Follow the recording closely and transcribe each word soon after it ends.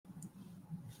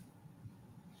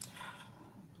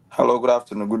Hello, good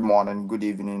afternoon, good morning, good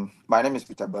evening. My name is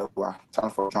Peter Belwa.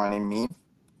 Thanks for joining me.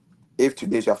 If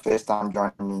today's your first time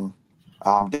joining me,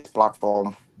 this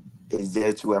platform is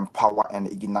there to empower and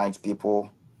ignite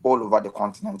people all over the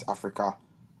continent, Africa,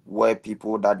 where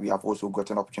people that we have also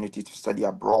got an opportunity to study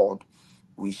abroad.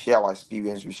 We share our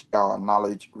experience, we share our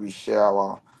knowledge, we share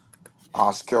our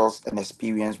skills and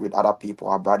experience with other people,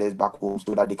 our brothers back home,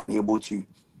 so that they can be able to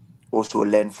also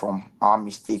learn from our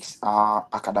mistakes, our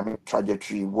academic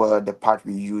trajectory, where the part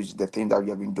we use, the thing that we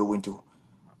have been doing to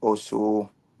also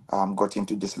got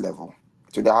into this level.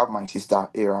 Today I have my sister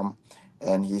Aram,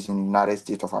 and he's in the United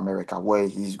States of America, where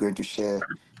he's going to share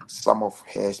some of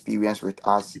her experience with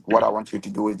us. What I want you to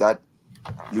do is that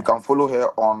you can follow her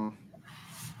on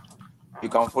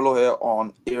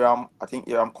Aram. I think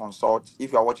Aram Consult.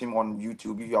 If you are watching him on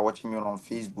YouTube, if you are watching him on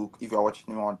Facebook, if you are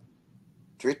watching him on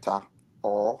Twitter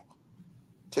or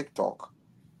TikTok,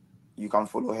 you can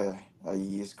follow her.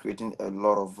 He is creating a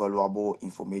lot of valuable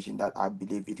information that I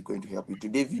believe is going to help you.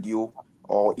 Today's video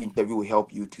or interview will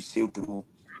help you to sail through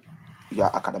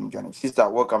your academic journey. Sister,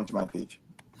 welcome to my page.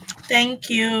 Thank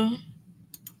you.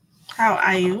 How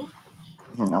are you?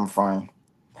 I'm fine.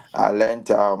 I learned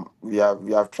we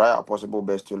have tried our possible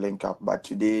best to link up, but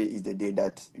today is the day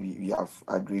that we have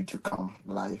agreed to come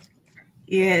live.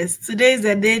 Yes, today is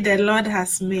the day the Lord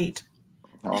has made.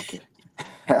 Okay.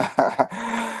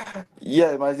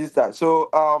 Yeah, my sister. So,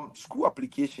 school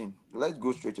application. Let's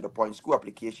go straight to the point. School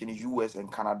application is US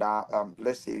and Canada.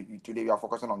 Let's say today we are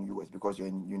focusing on US because you're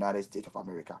in United States of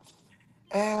America.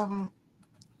 Um,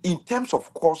 in terms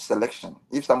of course selection,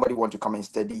 if somebody want to come and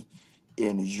study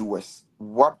in US,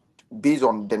 what based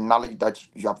on the knowledge that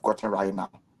you have gotten right now,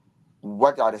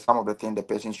 what are some of the things the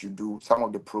person should do? Some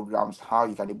of the programs, how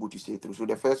you can able to say through. So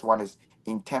the first one is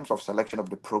in terms of selection of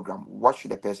the program. What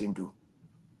should the person do?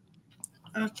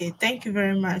 Okay, thank you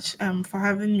very much for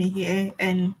having me here,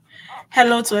 and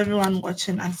hello to everyone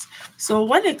watching us. So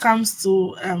when it comes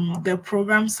to the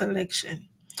program selection,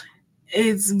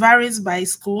 it varies by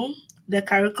school. The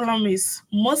curriculum is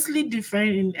mostly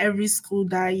different in every school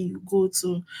that you go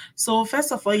to. So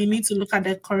first of all, you need to look at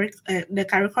the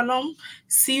curriculum,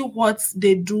 see what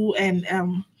they do,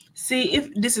 and see if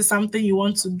this is something you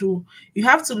want to do. You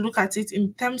have to look at it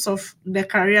in terms of the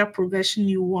career progression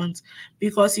you want,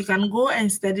 because you can go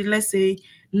and study, let's say,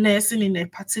 nursing in a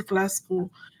particular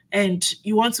school, and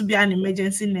you want to be an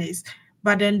emergency nurse,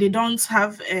 but then they don't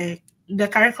have a the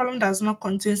curriculum does not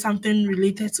contain something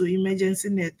related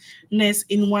to nurse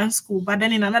in one school, but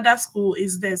then in another school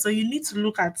is there. So you need to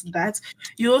look at that.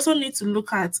 You also need to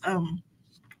look at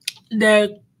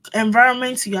the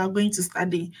environment you are going to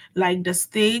study, like the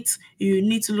state. You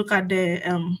need to look at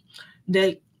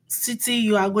the city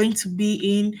you are going to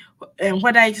be in, and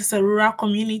whether it is a rural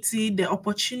community, the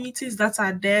opportunities that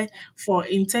are there for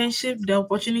internship, the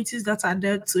opportunities that are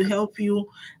there to help you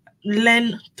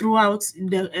learn throughout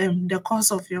the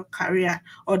course of your career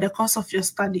or the course of your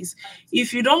studies.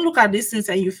 If you don't look at these things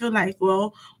and you feel like,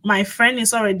 well, my friend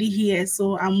is already here,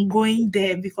 so I'm going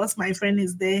there because my friend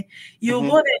is there, you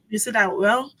go there, you say that,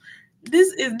 well, this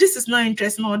is not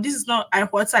interesting, or this is not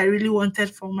what I really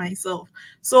wanted for myself.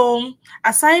 So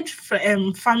aside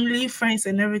from family, friends,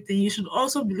 and everything, you should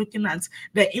also be looking at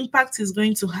the impact it's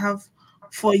going to have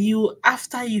for you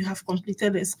after you have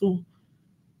completed the school.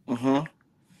 Mm-hmm.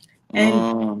 And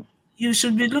Mm, you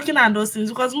should be looking at those things,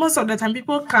 because most of the time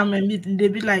people come and they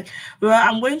be like, well,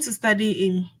 I'm going to study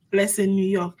in, let's say, New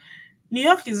York. New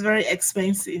York is very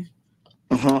expensive,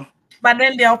 mm-hmm. but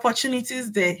then there are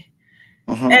opportunities there.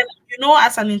 Mm-hmm. And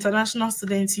as an international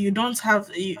student, you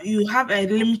have a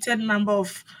limited number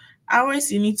of hours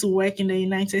you need to work in the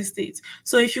United States.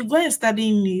 So if you go and study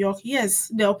in New York, yes,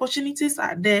 the opportunities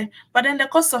are there, but then the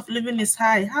cost of living is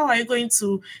high. How are you going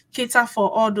to cater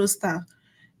for all those stuff?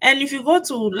 And if you go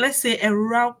to, let's say, a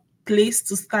rural place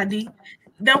to study,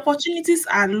 the opportunities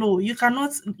are low. You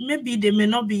cannot, maybe there may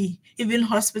not be even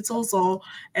hospitals or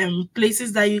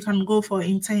places that you can go for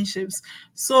internships.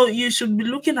 So you should be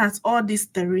looking at all this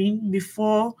terrain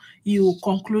before you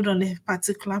conclude on a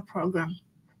particular program.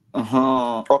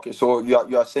 Okay, so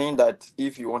you are saying that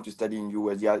if you want to study in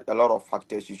US, there are a lot of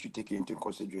factors you should take into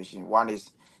consideration. One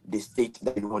is the state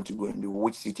that you want to go into,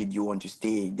 which city do you want to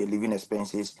stay, the living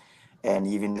expenses, and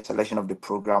even the selection of the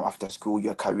program after school,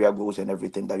 your career goals, and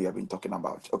everything that you have been talking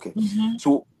about. Okay, Mhm.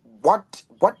 so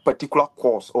what particular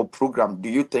course or program do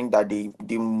you think that they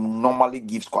normally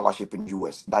give scholarship in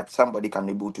US that somebody can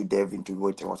able to delve into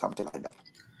it or something like that?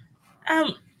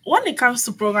 Um, when it comes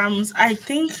to programs, I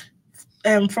think,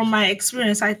 from my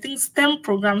experience, I think STEM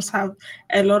programs have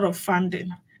a lot of funding.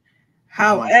 Mm-hmm.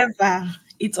 However,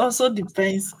 it also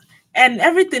depends. and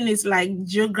everything is like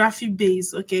geography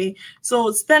based. Okay,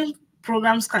 so STEM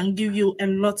programs can give you a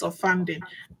lot of funding,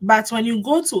 but when you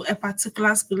go to a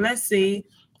particular school, let's say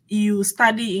you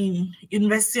study in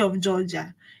University of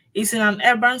Georgia, it's in an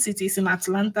urban city, it's in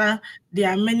Atlanta. There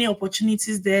are many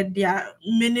opportunities there. There are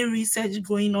many research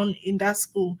going on in that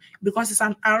school because it's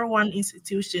an R1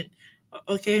 institution.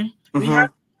 Okay, we have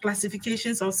Mm-hmm.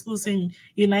 classifications of schools in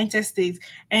United States,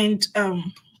 and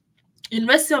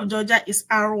University of Georgia is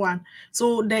R1.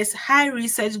 So there's high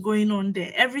research going on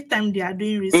there. Every time they are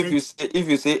doing research. If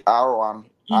you say R1,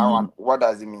 Mhm. what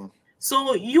does it mean?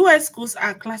 So US schools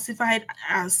are classified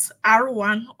as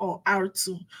R1 or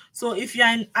R2. So if you're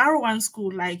in R1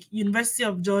 school like University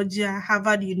of Georgia,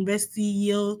 Harvard University,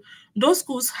 Yale, those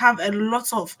schools have a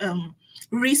lot of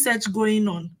research going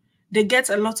on. They get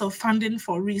a lot of funding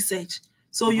for research.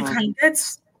 So you Mm-hmm. can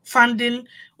get funding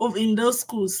in those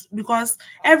schools because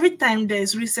every time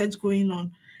there's research going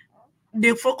on,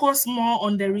 they focus more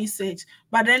on the research.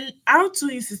 But then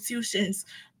R2 institutions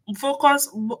focus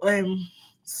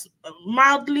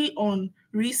mildly on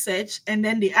research and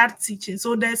then they add teaching.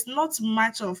 So there's not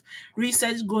much of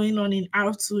research going on in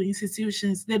R2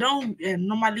 institutions. They don't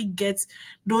normally get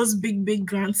those big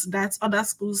grants that other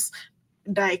schools,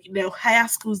 like the higher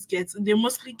schools, get. They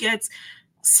mostly get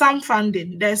some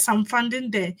funding. There's some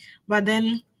funding there, but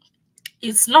then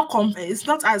it's not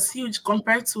as huge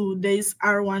compared to these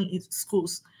R1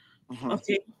 schools. Mm-hmm.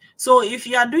 Okay. So if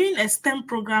you are doing a STEM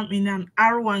program in an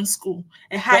R1 school,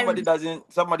 a high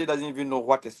Somebody doesn't even know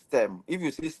what is STEM. If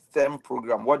you say STEM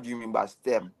program, what do you mean by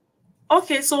STEM?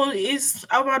 okay, so it's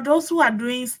about those who are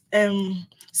doing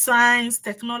science,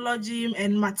 technology,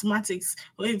 and mathematics.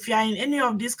 If you are in any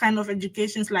of these kind of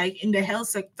educations, like in the health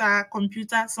sector,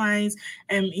 computer science,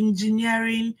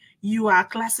 engineering, you are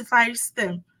classified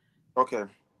STEM. Okay.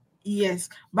 Yes,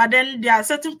 but then there are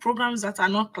certain programs that are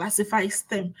not classified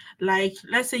STEM. Like,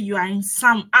 let's say you are in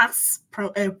some arts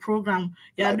program,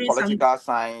 you are Like doing some. political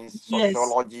science, Yes,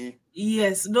 sociology.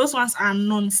 yes, those ones are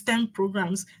non-STEM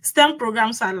programs. STEM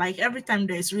programs are like every time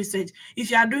there is research.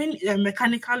 If you are doing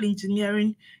mechanical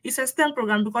engineering, it's a STEM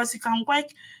program because you can work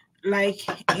like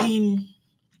in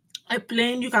a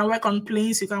plane, you can work on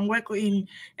planes, you can work in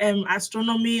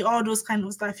astronomy, all those kind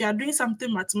of stuff. If you are doing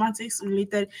something mathematics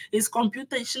related, it's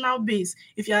computational based.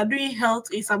 If you are doing health,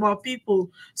 it's about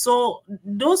people. So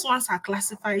those ones are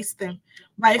classified STEM.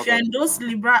 But if you're Okay. in those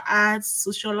liberal arts,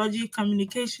 sociology,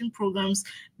 communication programs,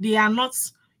 they are not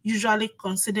usually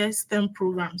considered STEM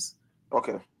programs.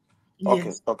 Okay. Okay.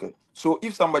 Yes. Okay. So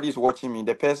if somebody is watching me,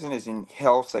 the person is in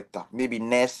health sector, maybe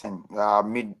nursing,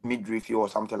 midwifery or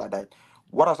something like that.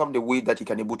 What are some of the ways that you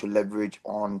can able to leverage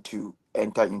on to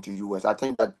enter into US? I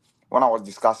think that when I was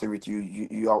discussing with you,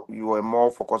 you were more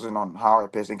focusing on how a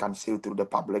person can sail through the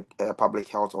public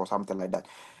health or something like that.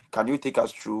 Can you take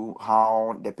us through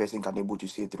how the person can able to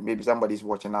sail through? Maybe somebody's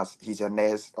watching us, he's a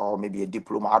nurse or maybe a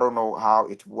diploma. I don't know how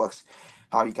it works,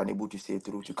 how you can able to sail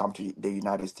through to come to the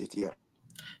United States here.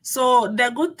 So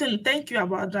the good thing, thank you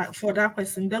about that for that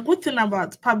question. The good thing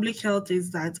about public health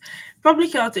is that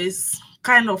public health is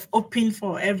kind of open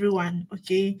for everyone,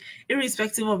 okay,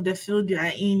 irrespective of the field you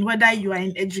are in, whether you are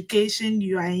in education,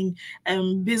 you are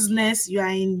in business, you are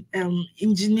in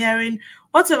engineering,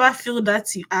 whatever field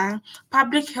that you are,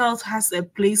 public health has a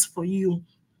place for you.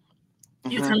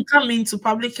 You Mm-hmm. can come into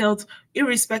public health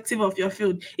irrespective of your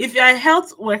field. If you're a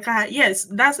health worker, yes,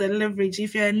 that's a leverage.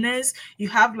 If you're a nurse, you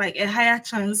have like a higher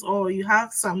chance or you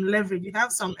have some leverage, you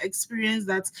have some experience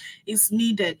that is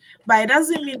needed. But it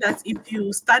doesn't mean that if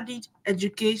you studied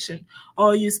education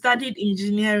or you studied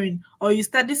engineering or you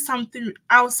studied something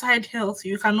outside health,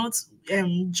 you cannot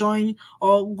join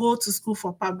or go to school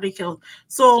for public health.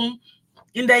 So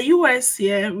in the US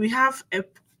here, we have a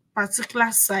particular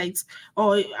site,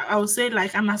 or I would say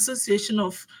like an association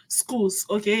of schools,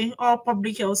 okay, all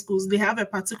public health schools, they have a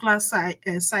particular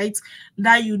site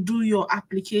that you do your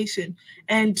application.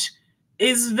 And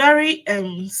it's very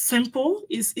simple,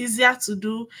 it's easier to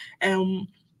do.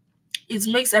 It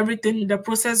makes everything, the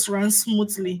process run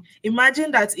smoothly.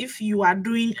 Imagine that if you are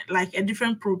doing like a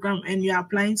different program and you're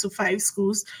applying to 5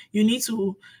 schools, you need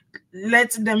to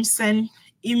let them send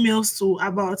emails to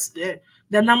about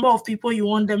the number of people you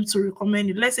want them to recommend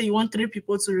you. Let's say you want 3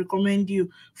 people to recommend you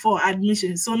for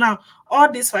admission. So now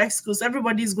all these 5 schools,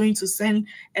 everybody is going to send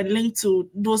a link to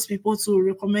those people to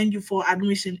recommend you for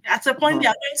admission. At a point, they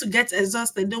are going to get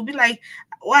exhausted. They'll be like,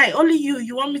 why only you?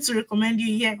 You want me to recommend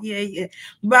you here, here, here?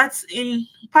 But in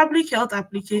public health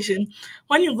application,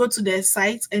 when you go to their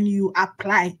site and you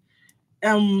apply, they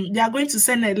are going to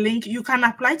send a link. You can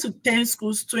apply to 10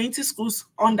 schools, 20 schools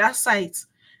on that site.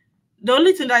 The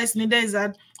only thing that is needed is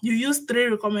that You use 3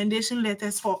 recommendation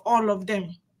letters for all of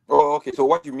them. Oh, okay. So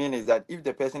what you mean is that if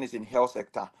the person is in health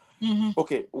sector,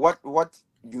 okay, what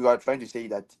you are trying to say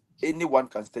that anyone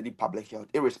can study public health,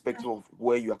 irrespective of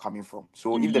where you are coming from.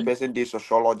 So if the person did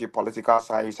sociology, political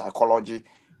science, psychology,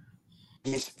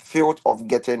 his field of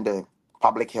getting the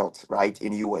public health right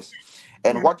in US.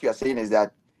 And what you are saying is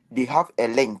that they have a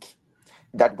link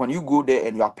that when you go there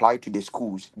and you apply to the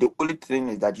schools, the only thing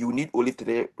is that you need only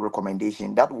 3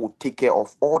 recommendation that will take care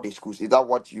of all the schools. Is that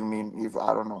what you mean? If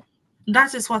I don't know.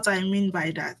 That is what I mean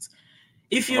by that.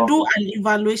 If you do Okay. an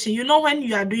evaluation, you know, when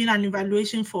you are doing an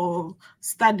evaluation for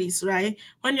studies, right?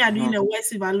 When you are doing a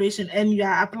WES evaluation and you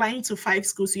are applying to 5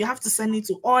 schools, you have to send it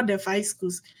to all the 5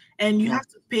 schools and you have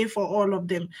to pay for all of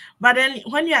them. But then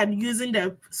when you are using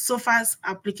the SOFAS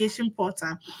application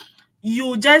portal,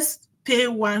 you just pay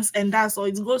once and that's all.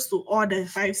 It goes to all the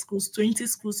 5 schools, 20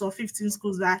 schools or 15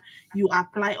 schools that you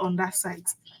apply on that site.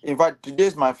 In fact, today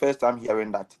is my first time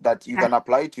hearing that you can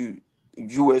apply to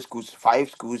US schools,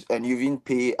 5 schools, and you even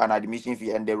pay an admission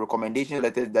fee, and the recommendation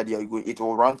letters that you are going, it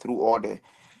will run through all the.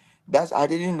 That's I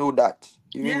didn't know that.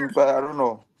 Even if I don't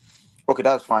know. Okay,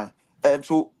 that's fine.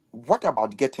 So what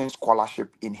about getting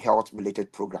scholarship in health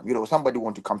related program? You know, somebody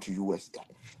want to come to US.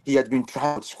 He has been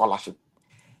trying with scholarship.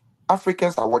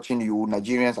 Africans are watching you,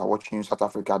 Nigerians are watching you, South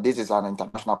Africa. This is an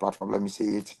international platform. Let me say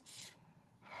it.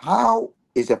 How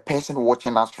is a person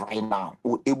watching us right now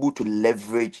able to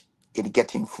leverage in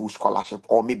getting full scholarship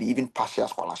or maybe even partial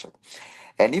scholarship?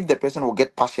 And if the person will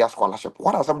get partial scholarship,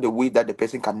 what are some of the ways that the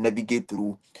person can navigate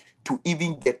through to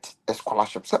even get a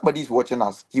scholarship? Somebody is watching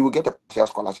us, he will get a partial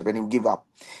scholarship and he will give up.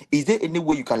 Is there any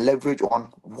way you can leverage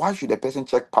on? Why should a person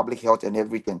check public health and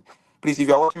everything? Please, if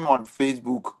you're watching me on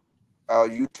Facebook,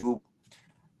 YouTube,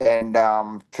 and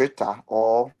Twitter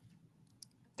or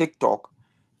TikTok,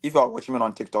 if you are watching me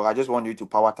on TikTok, I just want you to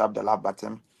power tap the love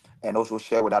button and also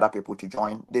share with other people to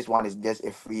join. This one is just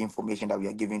a free information that we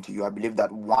are giving to you. I believe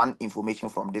that one information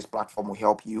from this platform will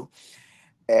help you.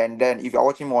 And then if you're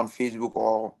watching me on Facebook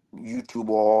or YouTube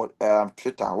or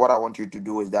Twitter, what I want you to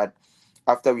do is that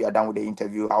after we are done with the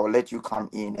interview, I will let you come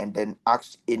in and then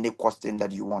ask any question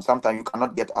that you want. Sometimes you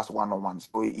cannot get us one-on-one.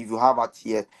 So if you have us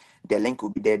here, the link will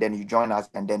be there. Then you join us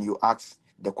and then you ask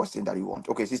the question that you want.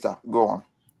 Okay, sister, go on.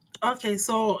 Okay,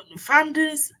 so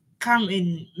fundings come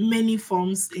in many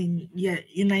forms in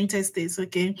United States.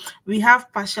 Okay, we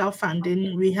have partial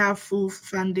funding, we have full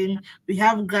funding, we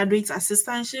have graduate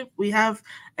assistantship, we have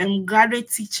graduate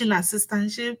teaching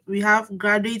assistantship, we have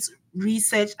graduate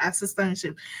research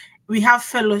assistantship, we have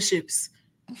fellowships.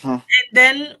 And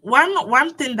then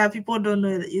one thing that people don't know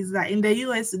is that in the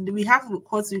US we have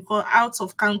what we call out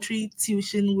of country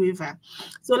tuition waiver.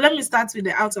 So let me start with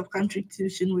the out of country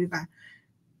tuition waiver.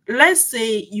 Let's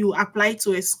say you apply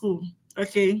to a school.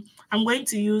 Okay, I'm going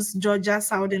to use Georgia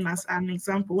Southern as an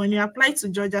example. When you apply to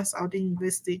Georgia Southern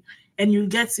University and you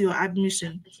get your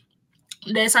admission,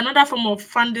 there's another form of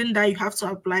funding that you have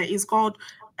to apply. It's called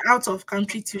out of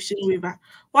country tuition waiver.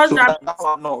 What's So that?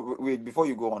 no, wait, before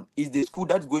you go on, is the school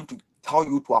that's going to tell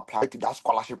you to apply to that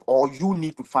scholarship or you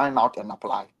need to find out and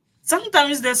apply?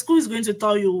 Sometimes the school is going to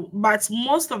tell you, but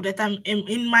most of the time,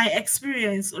 in my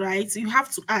experience, right, you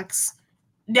have to ask.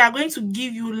 They are going to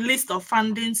give you a list of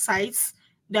funding sites.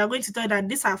 They are going to tell you that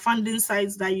these are funding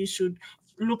sites that you should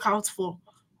look out for.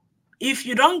 If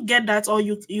you don't get that, or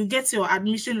you get your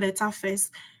admission letter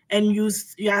first and you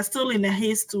are still in a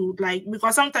haste to, like,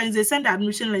 because sometimes they send the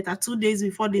admission letter 2 days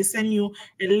before they send you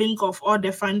a link of all the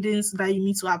fundings that you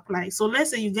need to apply. So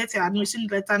let's say you get your admission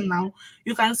letter now,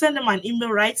 you can send them an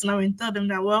email right now and tell them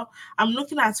that, well, I'm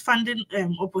looking at funding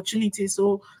opportunities,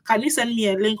 so can you send me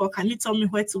a link or can you tell me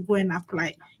where to go and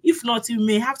apply? If not, you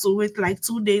may have to wait like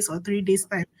 2 days or 3 days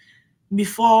time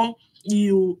before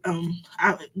you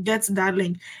get that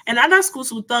link. And other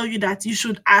schools will tell you that you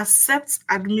should accept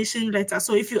admission letter.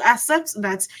 So if you accept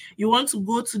that you want to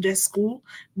go to the school,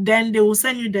 then they will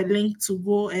send you the link to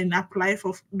go and apply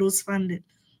for those funding.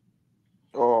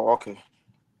 Oh, okay.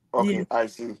 Okay, Yeah. I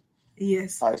see.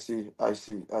 Yes. I see.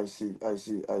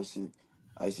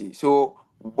 So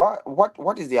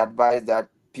what is the advice that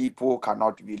people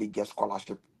cannot really get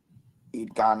scholarship in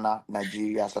Ghana,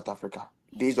 Nigeria, South Africa,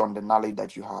 based on the knowledge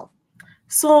that you have?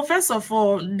 So first of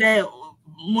all, the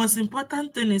most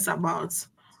important thing is about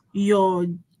your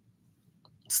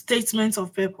statement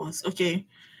of purpose. Okay.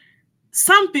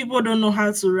 Some people don't know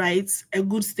how to write a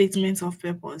good statement of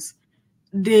purpose.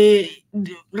 They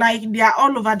are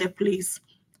all over the place.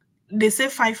 They say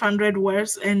 500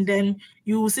 words and then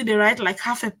you will see they write like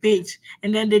half a page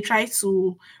and then they try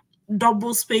to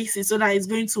double spaces so that it's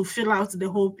going to fill out the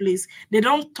whole place. They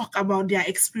don't talk about their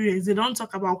experience. They don't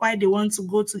talk about why they want to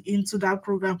go into that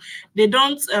program. They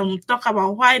don't talk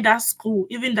about why that school,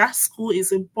 even that school,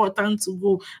 is important to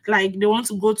go. Like they want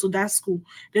to go to that school.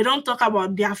 They don't talk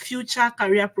about their future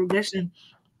career progression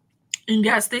in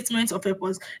their statements of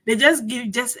purpose. They just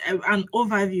give just an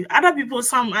overview. Other people,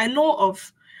 some I know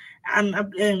of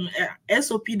an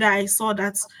SOP that I saw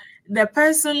that the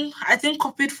person, I think,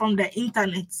 copied from the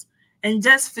internet and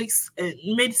just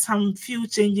made some few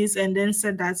changes and then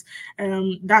said that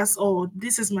that's all.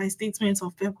 This is my statement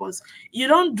of purpose. You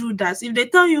don't do that. If they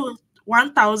tell you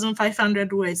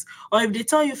 1,500 words, or if they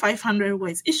tell you 500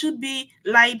 words, it should be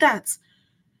like that.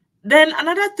 Then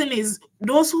another thing is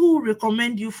those who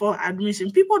recommend you for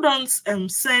admission. People don't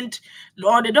send,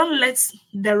 or they don't let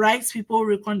the right people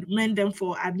recommend them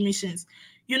for admissions.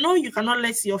 You know, you cannot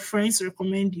let your friends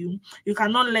recommend you. You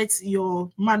cannot let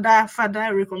your mother,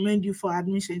 father recommend you for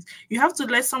admissions. You have to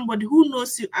let somebody who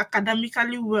knows you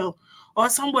academically well, or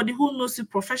somebody who knows you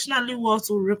professionally well,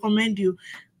 to recommend you.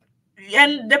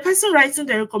 And the person writing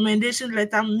the recommendation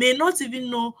letter may not even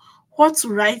know what to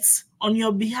write on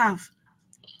your behalf.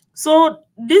 So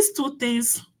these two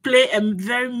things play a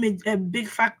big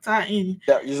factor in.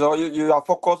 Yeah, you are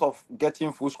focused of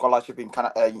getting full scholarship in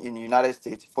Canada, in the United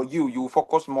States. For you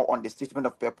focus more on the statement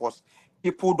of purpose.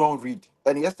 People don't read.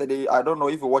 And yesterday, I don't know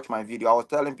if you watch my video, I was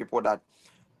telling people that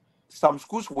some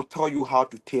schools will tell you how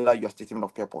to tailor your statement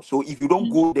of purpose. So if you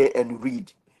don't go there and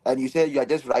read, and you say you are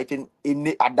just writing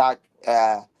any other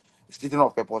statement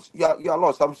of purpose, you are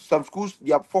lost. Some schools,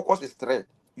 their focus is straight.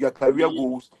 Your career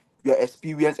goals, your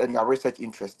experience, and your research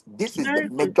interest. This is the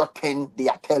major thing they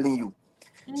are telling you.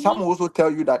 Some also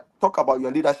tell you that talk about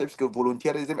your leadership skill,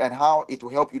 volunteerism, and how it will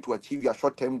help you to achieve your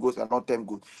short-term goals and long-term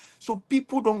goals. So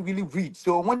people don't really read.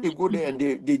 So when they go there and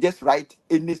they just write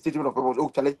any statement of purpose, oh,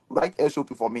 Charlie, write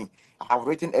SOP for me. I have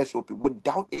written SOP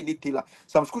without any tailor.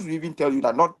 Some schools will even tell you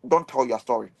that don't tell your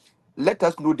story. Let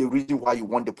us know the reason why you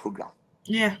want the program.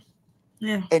 Yeah.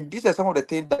 Yeah. And these are some of the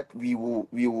things that we will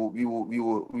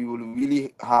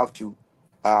really have to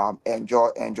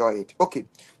enjoy it. Okay,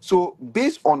 so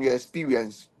based on your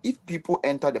experience, if people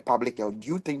enter the public health, do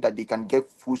you think that they can get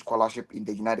full scholarship in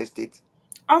the United States?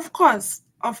 Of course,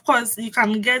 you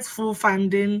can get full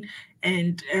funding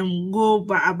and go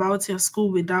about your school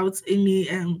without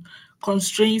any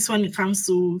constraints when it comes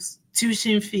to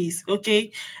tuition fees.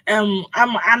 Okay, I'm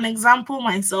an example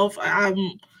myself.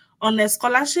 I'm on a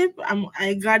scholarship. I'm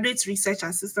a graduate research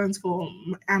assistant for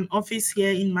an office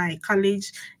here in my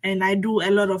college, and I do a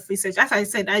lot of research. As I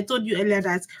said, I told you earlier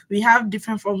that we have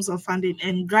different forms of funding,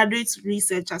 and graduate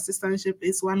research assistantship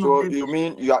is one of them. So you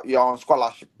mean you're on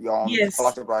scholarship? You're on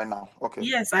scholarship right now? Okay.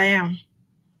 Yes, I am.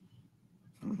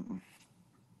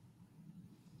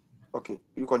 Okay,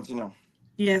 you continue.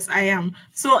 Yes, I am.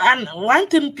 So, and one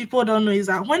thing people don't know is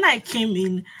that when I came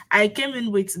in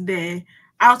with the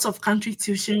out of country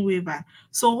tuition waiver.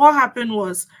 So what happened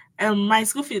was my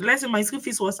school fees, let's say my school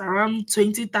fees was around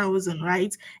 20,000,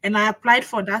 right? And I applied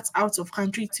for that out of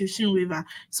country tuition waiver.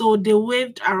 So they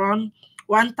waived around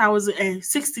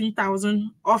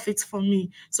 16,000 off it for me.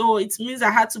 So it means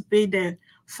I had to pay the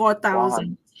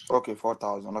 4,000. Okay,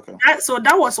 4,000. Okay. So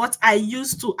that was what I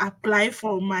used to apply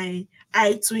for my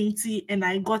I-20, and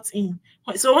I got in.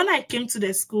 So when I came to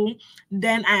the school,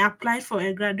 then I applied for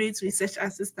a graduate research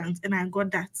assistant, and I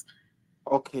got that.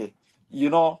 Okay, you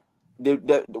know,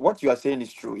 what you are saying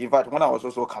is true. In fact, when I was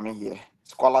also coming here,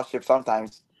 scholarship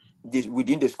sometimes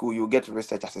within the school you get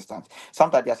research assistants.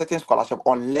 Sometimes there are certain scholarship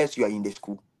unless you are in the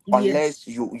school. Unless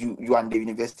you are in the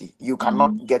university, you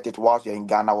cannot get it whilst you're in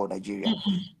Ghana or Nigeria.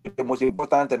 The most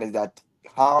important thing is that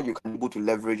how you can be able to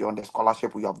leverage on the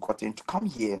scholarship you have gotten to come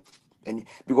here. And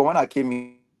because when I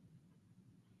came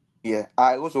here,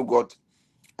 I also got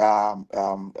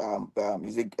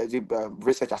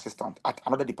research assistant at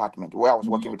another department where I was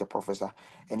working with a professor,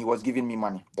 and he was giving me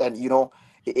money. And you know,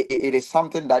 it is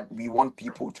something that we want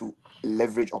people to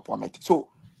leverage upon it. So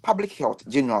public health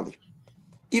generally,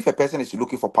 if a person is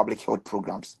looking for public health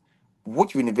programs,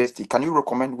 which university can you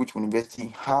recommend? Which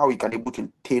university? How you can able to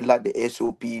tailor the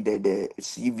SOP, the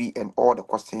CV, and all the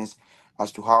questions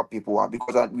as to how people are?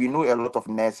 Because we know a lot of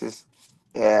nurses,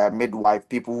 midwife,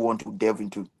 people who want to delve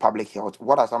into public health.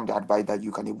 What are some of the advice that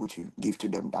you can able to give to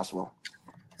them as well?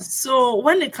 So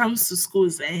when it comes to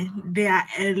schools, there are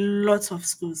a lot of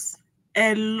schools.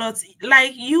 A lot.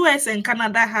 Like US and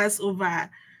Canada has over,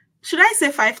 should I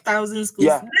say 5,000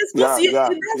 schools?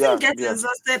 It doesn't get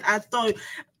exhausted at all.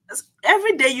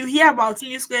 Every day you hear about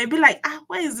new school, you'll be like,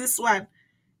 where is this one?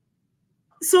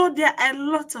 So there are a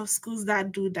lot of schools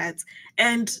that do that.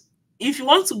 And if you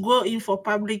want to go in for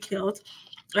public health,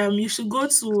 you should go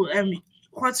to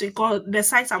what we call the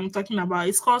site I'm talking about.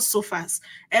 It's called SOPHAS,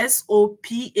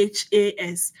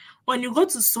 SOPHAS. When you go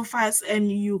to SOPHAS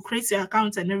and you create your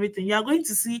account and everything, you are going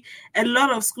to see a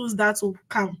lot of schools that will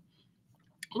come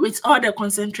with all the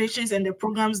concentrations and the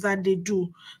programs that they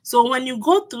do. So when you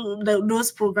go to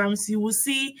those programs, you will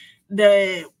see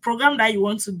the program that you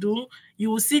want to do. You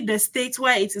will see the state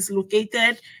where it is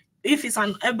located. If it's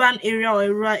an urban area or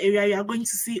a rural area, you are going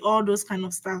to see all those kind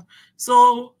of stuff.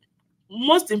 So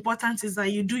most important is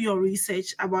that you do your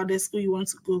research about the school you want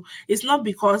to go. It's not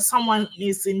because someone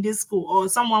is in this school or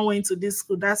someone went to this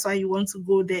school, that's why you want to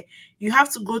go there. You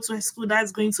have to go to a school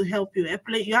that's going to help you.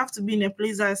 You have to be in a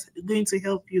place that's going to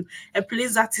help you, a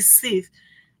place that is safe,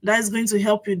 that is going to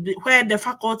help you, where the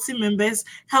faculty members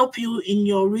help you in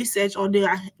your research, or they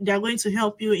are going to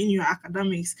help you in your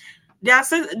academics. There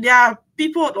are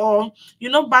people, or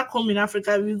back home in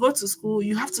Africa, we go to school,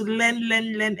 you have to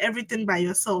learn everything by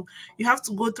yourself. You have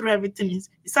to go through everything.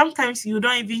 Sometimes you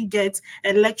don't even get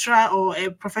a lecturer or a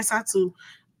professor to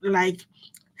like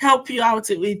help you out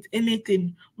with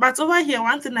anything. But over here,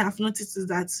 one thing I have noticed is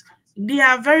that they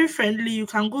are very friendly. You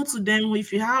can go to them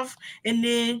if you have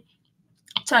any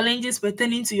challenges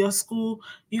pertaining to your school.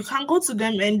 You can go to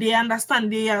them and they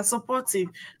understand, they are supportive.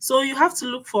 So you have to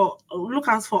look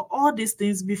out for all these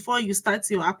things before you start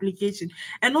your application.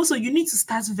 And also you need to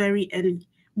start very early,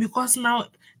 because now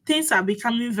things are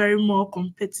becoming very more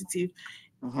competitive.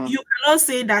 You cannot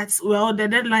say that, well, the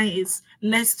deadline is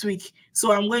next week,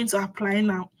 so I'm going to apply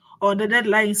now, or the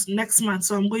deadline is next month,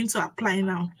 so I'm going to apply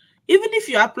now. Even if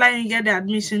you apply and get the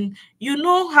admission, you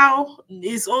know how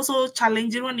it's also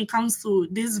challenging when it comes to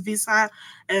this visa,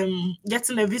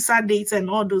 getting a visa date and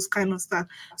all those kind of stuff.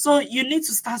 So you need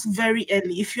to start very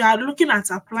early. If you are looking at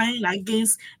applying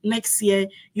against next year,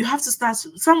 you have to start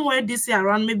somewhere this year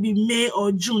around maybe May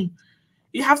or June.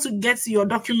 You have to get your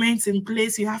documents in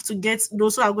place. You have to get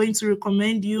those who are going to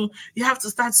recommend you. You have to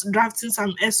start drafting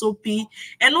some SOP,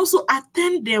 and also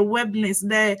attend their webinars,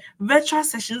 the virtual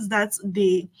sessions that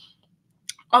they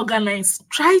organize.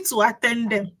 Try to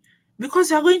attend them,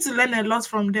 because you're going to learn a lot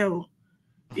from them.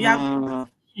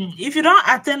 If you don't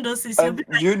attend those things, do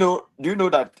you know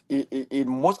that in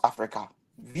most Africa,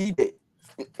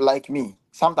 like me,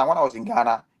 sometimes when I was in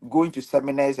Ghana, going to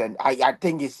seminars, and I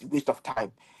think it's waste of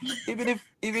time. Even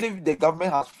if the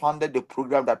government has funded the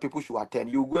program that people should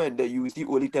attend, you go and you see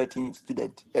only 13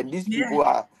 students, and these people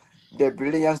are the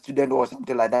brilliant student or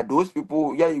something like that. Those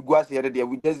people, you go here and there.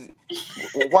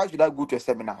 Why should I go to a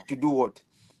seminar to do what?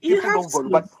 People don't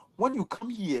volunteer. But when you come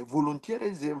here,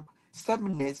 volunteerism,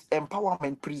 seminars,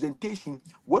 empowerment, presentation,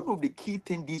 one of the key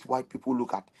things these white people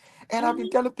look at. And I've been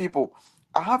telling people,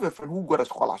 I have a friend who got a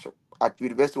scholarship at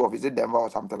University of Denver or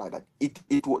something like that.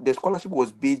 The scholarship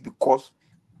was based because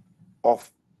of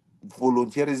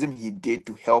volunteerism he did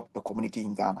to help the community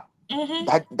in Ghana.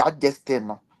 That just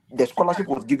thing. The scholarship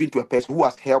was given to a person who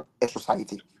has helped a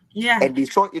society. And they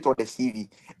saw it on the CV,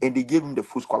 and they gave him the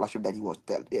full scholarship that he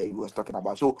was talking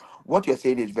about. So what you're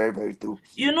saying is very, very true.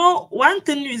 One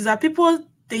thing is that people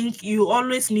think you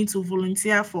always need to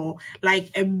volunteer for like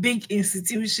a big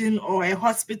institution or a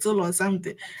hospital or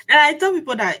something. And I tell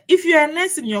people that if you're a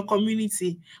nurse in your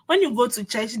community, when you go to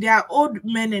church, there are old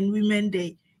men and women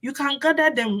there. You can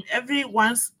gather them every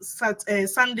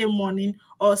Sunday morning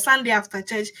or Sunday after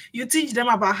church. You teach them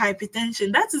about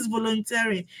hypertension. That is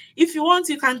volunteering. If you want,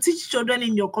 you can teach children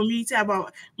in your community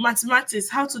about mathematics,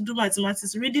 how to do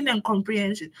mathematics, reading and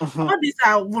comprehension. All these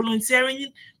are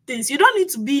volunteering things. You don't need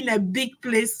to be in a big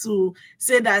place to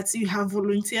say that you have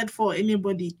volunteered for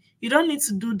anybody. You don't need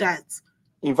to do that.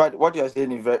 In fact, what you're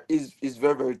saying is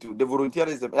very, very true. The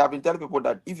volunteerism, I've been telling people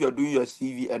that if you're doing your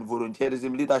CV and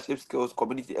volunteerism, leadership skills,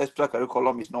 community extra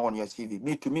curriculum is not on your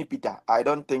CV. To me, Peter, I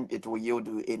don't think it will yield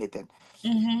you anything.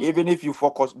 Even if you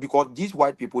focus, because these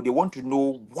white people, they want to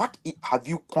know what have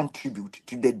you contributed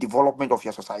to the development of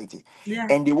your society.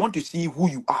 And they want to see who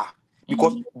you are.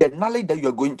 Because the knowledge that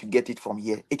you're going to get it from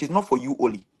here, it is not for you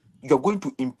only. You're going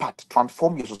to impact,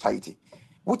 transform your society.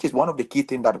 Which is one of the key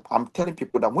things that I'm telling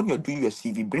people, that when you're doing your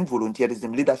CV, bring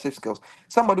volunteerism, leadership skills.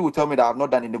 Somebody will tell me that I've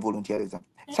not done any volunteerism.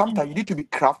 Sometimes you need to be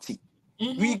crafty.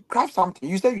 We craft something.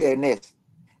 You say you're a nurse.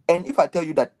 And if I tell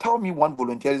you that, tell me one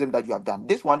volunteerism that you have done.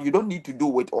 This one, you don't need to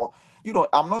do it. Or,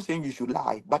 I'm not saying you should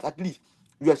lie, but at least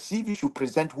your CV should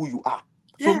present who you are.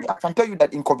 So I can tell you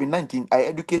that in COVID-19, I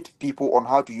educate people on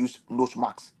how to use nose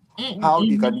masks, how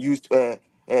you can use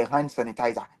hand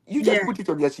sanitizer. You just put it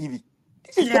on your CV.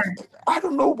 I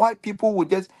don't know why people would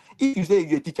just, if you say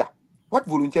you're a teacher, what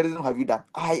volunteerism have you done?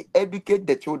 I educate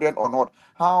the children or not,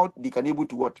 how they can able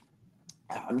to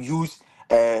use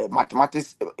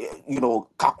mathematics,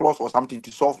 calculus or something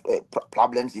to solve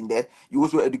problems in there. You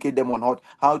also educate them on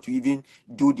how to even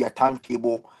do their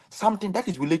timetable, something that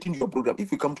is relating to your program.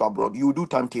 If you come to abroad, you do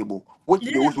timetable, which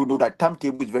they Yeah. also know that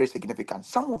timetable is very significant.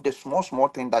 Some of the small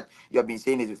things that you have been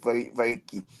saying is very, very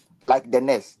key, like the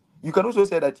nurse. You can also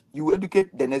say that you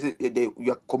educate the nurses,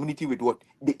 your community with what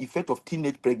the effect of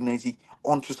teenage pregnancy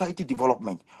on society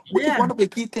development, which is Yeah. one of the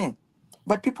key things.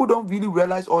 But people don't really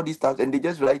realize all these stuff and they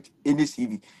just write any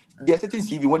CV. There are certain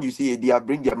CV when you see it, they are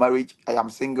bring their marriage. I am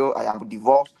single, I am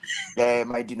divorced,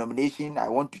 my denomination, I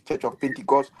want to Church of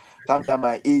Pentecost, sometimes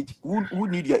my age. Who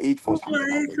need your age for Oh something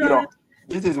my like that? God.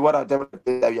 This is what I tell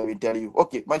that we have been telling you.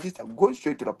 Okay, my sister, go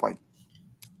straight to the point.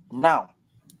 Now,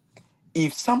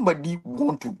 if somebody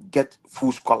want to get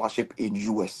full scholarship in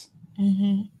US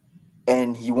Mm-hmm.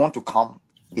 and he want to come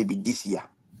maybe this year,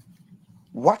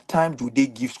 what time do they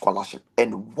give scholarship,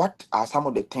 and what are some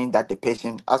of the things that the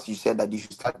person, as you said, that you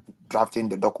should start drafting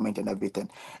the document and everything?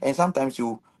 And sometimes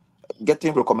you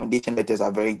getting recommendation letters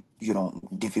are very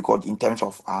difficult in terms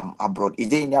of abroad. Is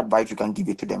there any advice you can give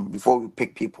it to them before we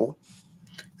pick people?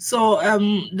 So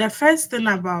the first thing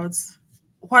about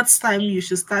what time you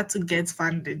should start to get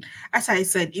funding, as I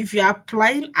said, if you're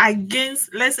applying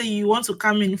against, let's say you want to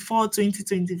come in for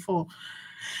 2024,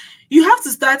 you have to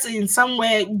start in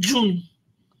somewhere June.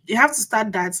 You have to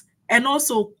start that. And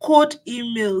also cold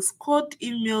emails. Cold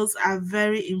emails are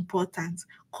very important.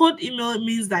 Cold email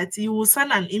means that you will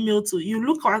send an email to, you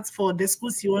look out for the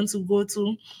schools you want to go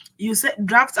to, you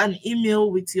draft an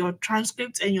email with your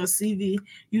transcript and your CV,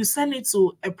 you send it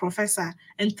to a professor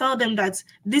and tell them that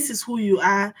this is who you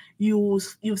are,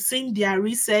 you've seen their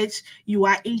research, you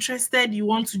are interested, you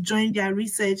want to join their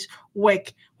research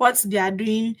work, what they are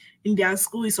doing in their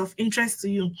school is of interest to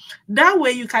you. That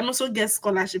way you can also get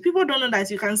scholarship. People don't know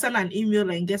that you can send an email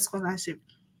and get scholarship.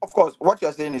 Of course, what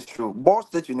you're saying is true. Ball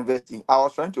State University, I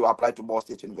was trying to apply to Ball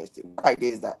State University. What I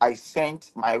did is that I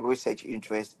sent my research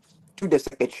interest to the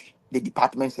secretary, the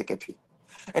department secretary.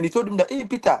 And he told him that, hey,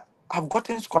 Peter, I've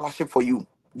gotten scholarship for you.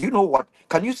 You know what?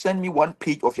 Can you send me one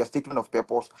page of your statement of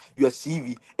purpose, your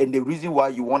CV, and the reason why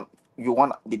you want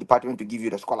the department to give you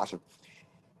the scholarship?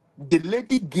 The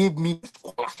lady gave me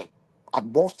scholarship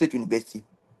at Ball State University,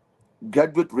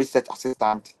 graduate research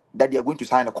assistant, that they are going to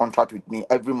sign a contract with me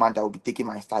every month. I will be taking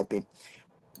my stipend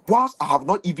whilst I have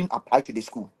not even applied to the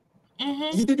school.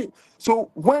 Mm-hmm. He did it.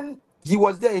 So when he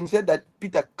was there and said that,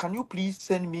 Peter, can you please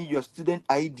send me your student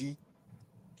ID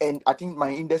and I think my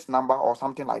index number or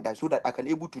something like that, so that I can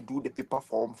able to do the paper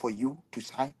form for you to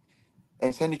sign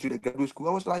and send it to the graduate school?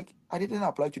 I was like, I didn't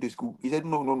apply to the school. He said,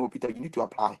 no, Peter, you need to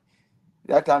apply.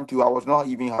 That time too, I was not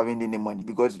even having any money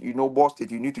because Boston,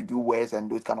 you need to do words and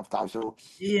those kind of stuff. So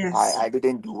Yes. I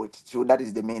didn't do it. So that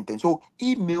is the main thing. So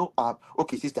email up.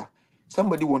 Okay, sister,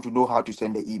 somebody want to know how to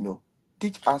send the email.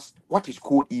 Teach us what is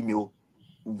code email,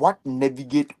 what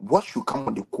should come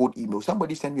on the code email.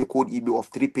 Somebody send me a code email of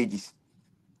 3 pages.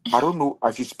 I don't know. I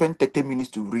should spend 30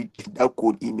 minutes to read that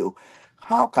code email.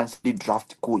 How can somebody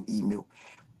draft code email?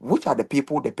 Which are the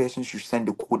people the person should send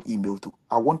the code email to?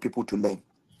 I want people to learn.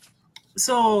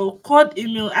 So code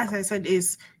email, as I said,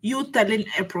 is you telling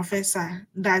a professor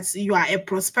that you are a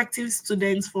prospective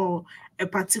student for a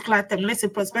particular term. Let's say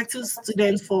prospective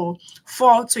student for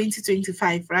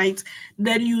 2025, right?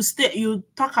 Then you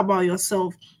talk about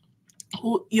yourself,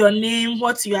 who, your name,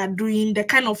 what you are doing, the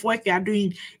kind of work you are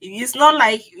doing. It's not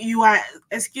like you are,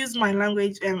 excuse my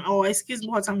language, or excuse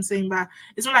what I'm saying, but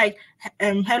it's not like,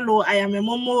 hello, I am a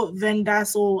Momo vendor,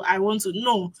 so I want to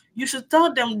know. You should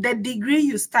tell them the degree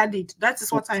you studied. That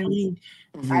is what I mean.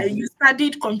 Mhm. You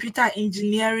studied computer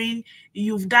engineering,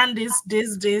 you've done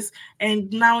this,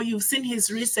 and now you've seen his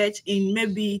research in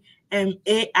maybe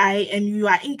AI, and you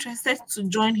are interested to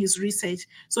join his research.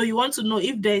 So you want to know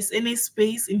if there is any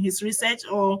space in his research,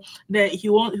 or that he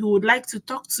would like to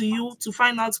talk to you to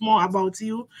find out more about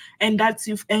you, and that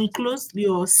you've enclosed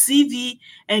your CV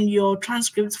and your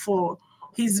transcript for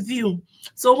his view.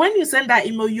 So when you send that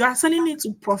email, you are sending it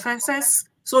to professors.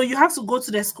 So you have to go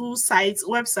to the school site,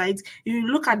 website, you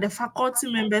look at the faculty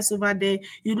members over there,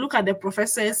 you look at the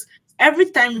professors.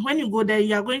 Every time when you go there,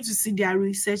 you are going to see their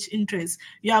research interests.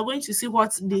 You are going to see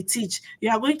what they teach. You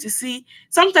are going to see,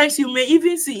 sometimes you may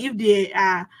even see if they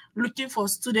are looking for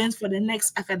students for the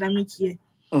next academic year.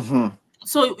 Mhm.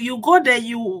 So you go there,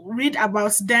 you read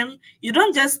about them. You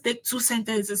don't just take 2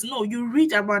 sentences. No, you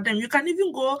read about them. You can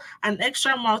even go an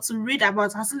extra mile to read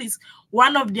about at least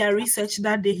one of their research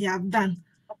that they have done.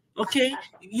 Okay,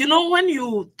 when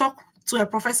you talk to a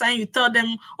professor and you tell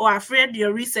them, oh, I've read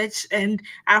your research and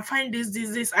I find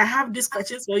this, I have these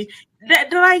questions for you. They're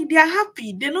like, they're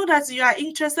happy. They know that you are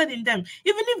interested in them.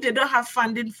 Even if they don't have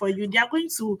funding for you, they are going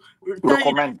to tell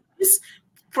you that this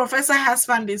professor has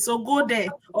funding, so go there.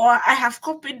 Or I have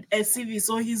copied a CV,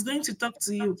 so he's going to talk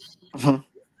to you.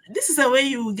 This is the way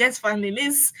you get funding.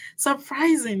 It's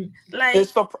surprising. Like,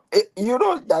 you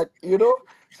know,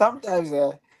 sometimes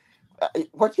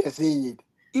what you're saying,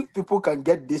 if people can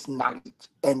get this knowledge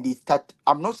and they start,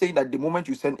 I'm not saying that the moment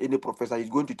you send any professor, he's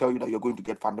going to tell you that you're going to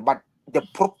get funded, but the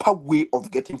proper way of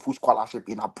getting full scholarship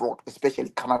in abroad, especially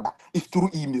Canada, is through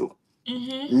email,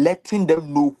 letting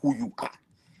them know who you are.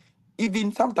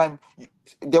 Even sometimes,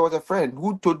 there was a friend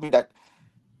who told me that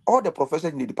all the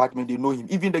professors in the department, they know him.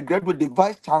 Even the graduate, the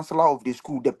vice chancellor of the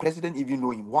school, the president even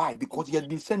know him. Why? Because he has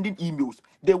been sending emails.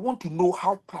 They want to know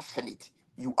how passionate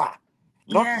you are.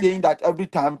 Not saying that every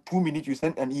time 2 minutes you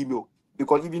send an email.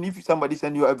 Because even if somebody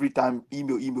send you every time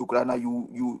email,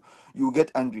 you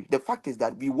get angry. The fact is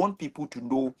that we want people to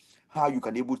know how you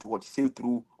can able to say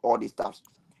through all these stuff.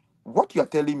 What you are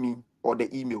telling me or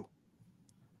the email,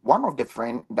 one of the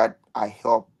friends that I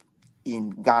help in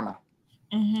Ghana,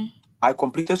 I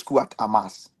completed school at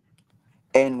Amas.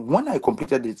 And when I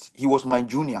completed it, he was my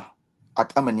junior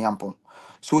at Amaniampong.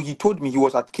 So he told me he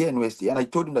was at KNUST, and I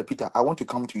told him that, Peter, I want to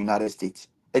come to United States.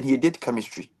 And he did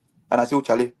chemistry. And I said, oh,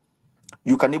 Charlie,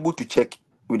 you can able to check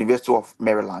University of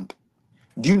Maryland.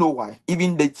 Do you know why?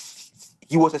 Even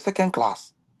he was a second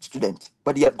class student,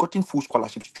 but he had gotten full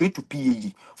scholarship straight to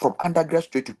PhD, from undergrad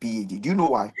straight to PhD. Do you know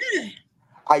why?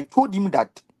 I told him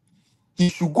that he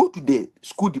should go to the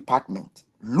school department,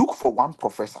 look for one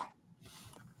professor,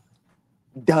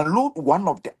 download one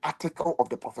of the article of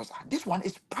the professor. This one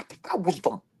is practical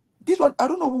wisdom. This one, I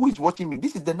don't know who is watching me.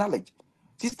 This is the knowledge.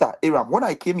 Sister Aram, when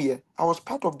I came here, I was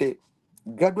part of the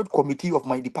graduate committee of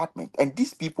my department. And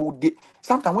these people,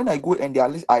 sometimes when I go and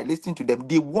I listen to them,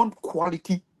 they want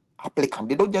quality applicant.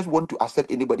 They don't just want to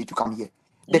accept anybody to come here.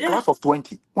 The class of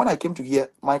 20, when I came to here,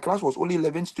 my class was only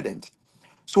 11 students.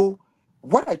 So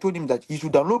what I told him that he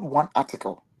should download one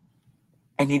article.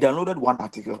 And he downloaded one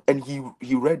article and he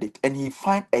read it and he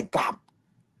find a gap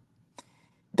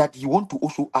that he want to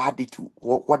also add it to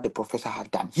what the professor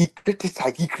had done. He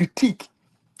critiqued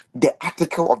the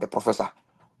article of the professor.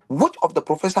 Which of the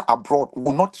professor abroad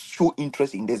will not show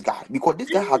interest in this guy? Because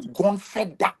this guy has gone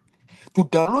further to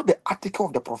download the article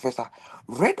of the professor,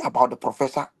 read about the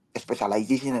professor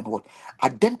specialization and what,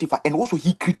 identify, and also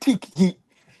he critiqued,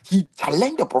 he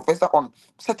challenged the professor on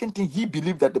certain things he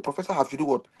believed that the professor has to do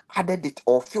what, added it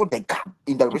or filled the gap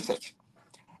in the research.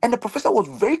 And the professor was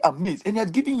very amazed and he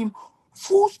had given him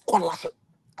full scholarship.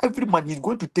 Every month he's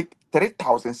going to take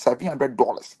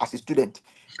 $3,700 as a student,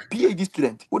 PhD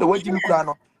student. With the way Jimmy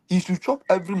Kurano, he should chop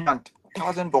every month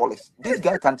 $1,000. This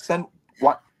guy can send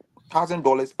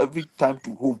 $1,000 every time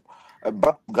to home,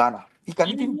 back to Ghana. He can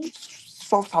even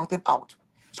solve something out.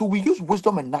 So we use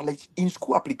wisdom and knowledge in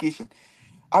school application.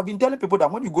 I've been telling people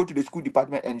that when you go to the school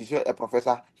department and you say a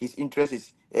professor, his interest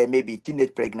is maybe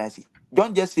teenage pregnancy.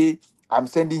 Don't just say, I'm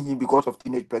sending him because of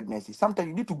teenage pregnancy. Sometimes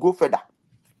you need to go further.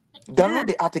 Download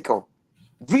the article,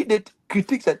 read it,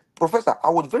 critique it. Professor, I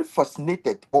was very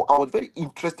fascinated, or I was very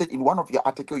interested in one of your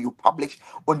articles you published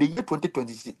on the year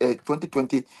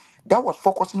 2020 that was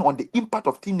focusing on the impact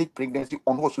of teenage pregnancy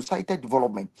on our societal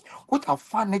development, which I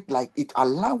found it like it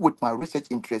aligned with my research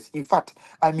interests. In fact,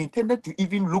 I'm intended to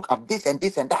even look at this and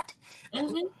this and that.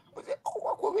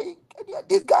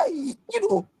 This guy,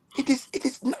 it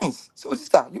is nice. So,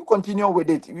 sister, you continue with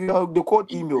it. The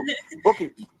code email.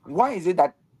 Okay, why is it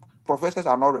that professors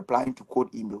are not replying to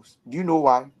code emails? Do you know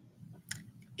why?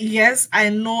 Yes, I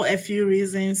know a few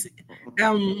reasons.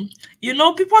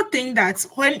 People think that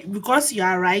because you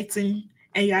are writing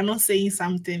and you are not saying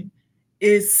something,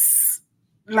 is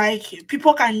like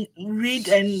people can read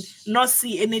and not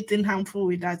see anything harmful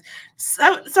with that.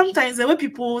 Sometimes the way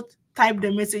people type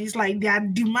the message is like they are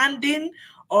demanding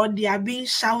or they are being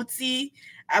shouty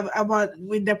about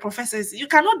with the professors. You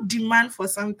cannot demand for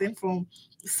something from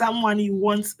someone you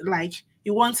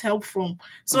want help from.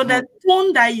 So the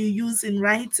tone that you use in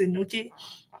writing, okay,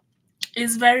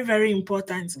 is very, very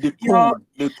important. The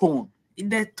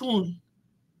tone.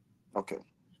 Okay.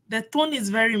 The tone is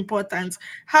very important.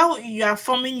 How you are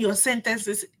forming your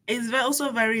sentences is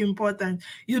also very important.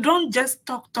 You don't just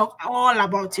talk all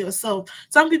about yourself.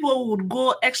 Some people would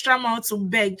go extra mile to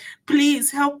beg,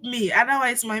 please help me.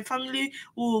 Otherwise, my family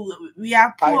we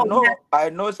are poor. I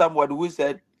know someone who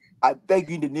said, I beg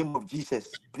you in the name of Jesus,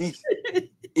 please.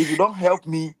 If you don't help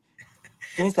me,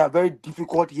 things are very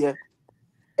difficult here.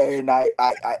 And I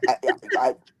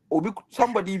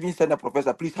Somebody even sent a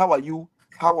professor, please, how are you?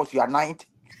 How was your night?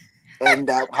 And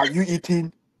have you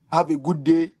eaten? Have a good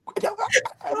day. Oh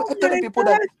I'm telling my people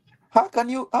God. that how can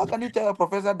you tell a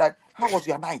professor that how was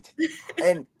your night?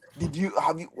 And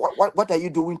what are you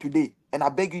doing today? And I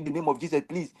beg you in the name of Jesus,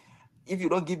 please, if you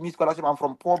don't give me scholarship, I'm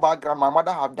from poor background, my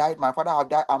mother have died, my father have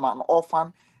died, I'm an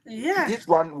orphan. Yeah. This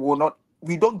one will not,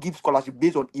 we don't give scholarship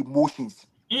based on emotions.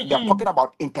 We are talking Mm-mm.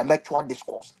 about intellectual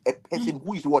discourse. A person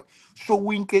who is what?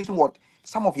 Showcasing what?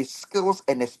 Some of his skills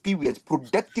and experience,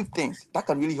 productive things that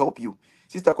can really help you.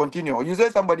 Sister, continue. You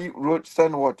said somebody wrote,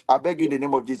 send what? I beg you in the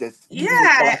name of Jesus. Give me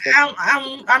Yeah, scholarship.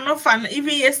 I'm not fan.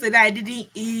 Even yesterday I didn't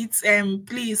eat.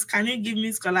 Please, can you give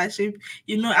me scholarship?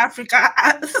 You know, Africa.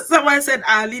 Someone said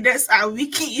our leaders are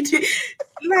wicked.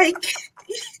 Like,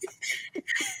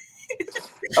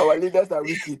 Our leaders are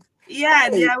wicked. yeah,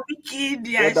 they Hey, are wicked.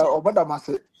 They are. and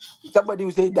somebody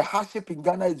will say the hardship in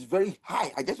Ghana is very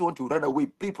high. I just want to run away.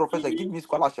 Please, professor, give Mhm, me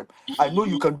scholarship. I know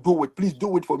you mhm. can do it. Please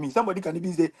do it for me. Somebody can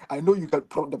even say, I know you can.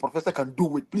 The professor can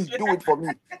do it. Please do it for me.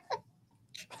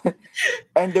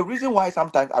 And the reason why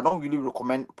sometimes I don't really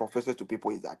recommend professors to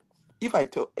people is that if I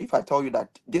tell you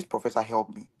that this professor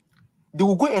helped me, they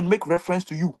will go and make reference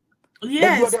to you. And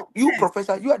Yes, you yes.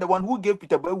 professor, you are the one who gave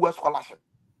Peter Boy a scholarship.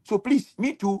 So please,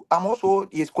 me too. I'm also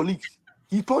his colleagues.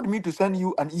 He told me to send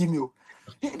you an email.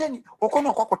 Then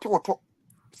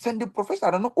send the professor.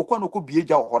 I don't know.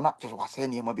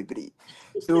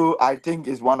 So I think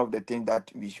it's one of the things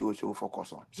that we should also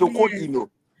focus on. So code Yes. email.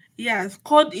 Yes,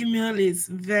 cold email is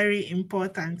very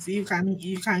important. You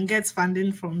can get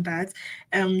funding from that.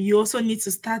 You also need to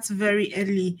start very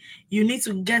early. You need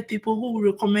to get people who will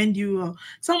recommend you.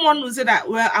 Someone will say that,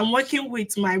 well, I'm working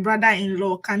with my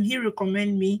brother-in-law. Can he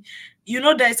recommend me? You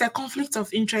know, there's a conflict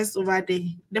of interest over there.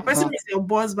 The person Uh-huh, is your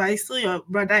boss, but he's still your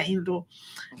brother-in-law.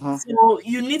 uh-huh, So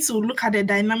you need to look at the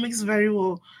dynamics very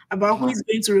well about who uh-huh. is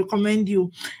going to recommend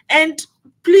you. And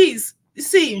please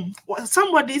see,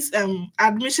 somebody's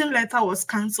admission letter was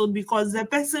cancelled because the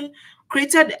person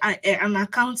created an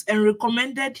account and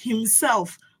recommended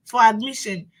himself for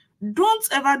admission. Don't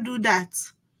ever do that.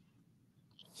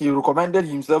 He recommended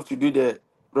himself to do the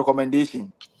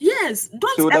recommendation. Yes,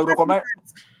 don't So the ever do recommend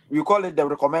that. we call it the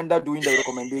recommender doing the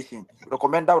recommendation.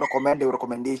 Recommender recommend the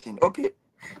recommendation. Okay.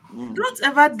 Mm. Don't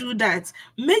ever do that.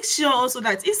 Make sure also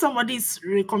that if somebody is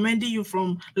recommending you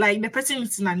from, like, the person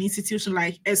is in an institution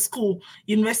like a school,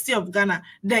 University of Ghana,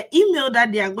 the email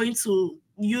that they are going to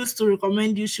use to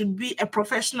recommend you should be a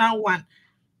professional one.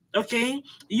 Okay,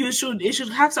 it should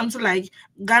have something like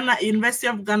Ghana University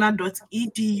of Ghana.edu.gh,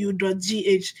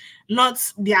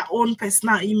 not their own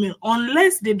personal email,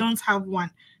 unless they don't have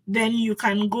one. Then you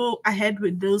can go ahead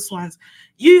with those ones.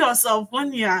 You yourself,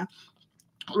 when you are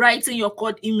writing your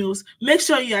code emails, make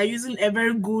sure you are using a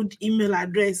very good email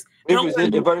address. If Don't you go say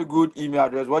and a very good email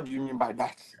address, what do you mean by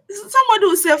that? somebody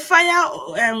will say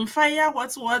fire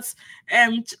what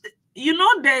you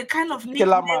know the kind of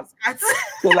Killerman, nicknames that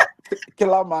killer,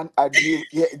 killerman at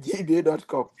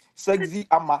gmail.com. Sexy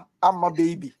Amma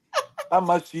baby,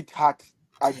 Amma sweetheart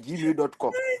at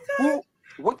gmail.com.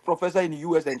 What professor in the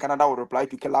US and Canada will reply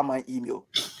to Killerman email?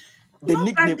 The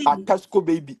nickname nobody. Atasco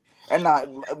baby and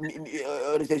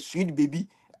it's a sweet baby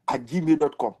at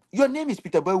gmail.com. Your name is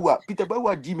Peter Bawa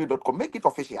at gmail.com. Make it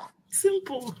official.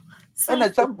 Simple, And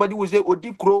then simple. somebody will say,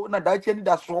 Odi Crow, na dachi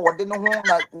that's what they know.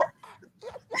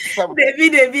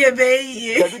 David.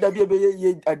 David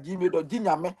at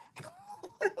gmail.com.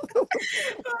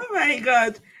 Oh my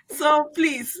God. So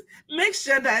please make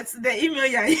sure that the email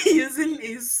you're using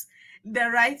is the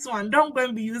right one. Don't go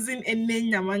and be using any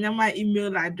nyama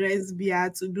email address via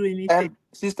to do anything. And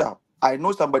sister, I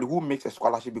know somebody who makes a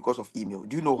scholarship because of email.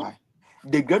 Do you know why?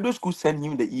 The graduate school send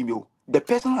him the email. The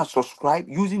person has subscribed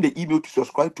using the email to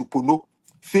subscribe to Pono, Oh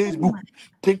Facebook, my.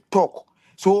 TikTok.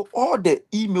 So all the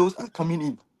emails are coming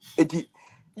in.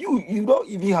 You don't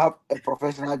even have a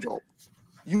professional job.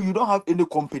 You don't have any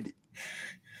company.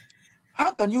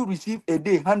 How can you receive a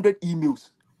day 100 emails?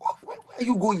 Where are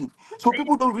you going? So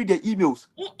people don't read their emails.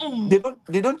 Mm-mm.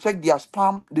 They don't check their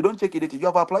spam. They don't check anything. You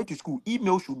have applied to school.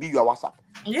 Email should be your WhatsApp.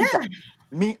 Yeah. Sister,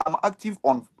 me, I'm active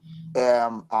on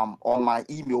my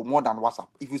email more than WhatsApp.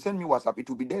 If you send me WhatsApp, it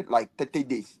will be there like 30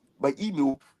 days. By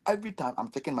email, every time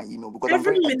I'm checking my email because I'm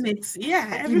Every very active. minute. Yeah,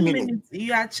 Every every minute. minute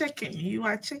you are checking. You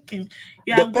are checking.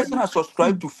 You The are person going. has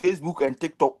subscribed to Facebook and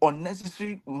TikTok,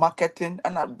 unnecessary marketing,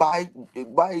 and I buy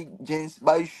jeans,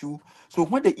 buy shoe. So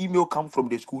when the email comes from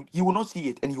the school, he will not see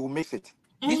it and he will miss it.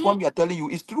 This Mhm. one we are telling you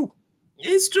is true.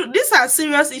 It's true. These are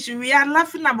serious issues. We are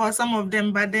laughing about some of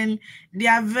them, but then they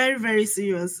are very, very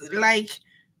serious. Like,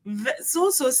 So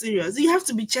serious. You have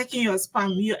to be checking your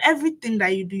spam. Everything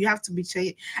that you do, you have to be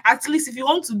checking. At least if you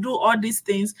want to do all these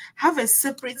things, have a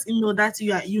separate email that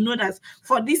you know that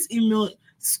for this email,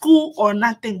 school or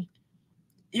nothing.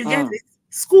 You get it?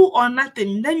 School or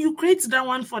nothing. Then you create that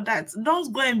one for that.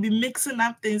 Don't go and be mixing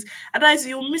up things. Otherwise,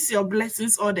 you miss your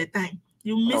blessings all the time.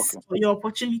 You miss your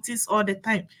opportunities all the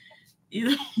time.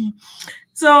 You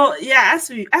so yeah, as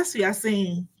we are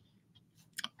saying,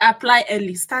 apply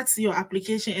early, start your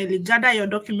application early, gather your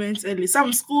documents early.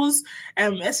 Some schools,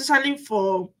 especially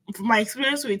for my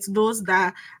experience with those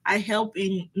that I help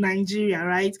in Nigeria,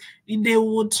 right, they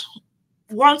would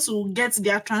want to get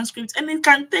their transcripts and it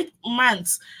can take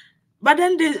months. But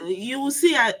then you will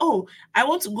see, oh, I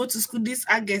want to go to school this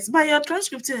August, but your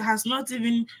transcript has not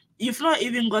even, you've not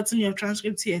even gotten your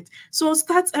transcript yet. So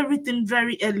start everything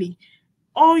very early.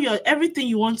 Everything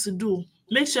you want to do,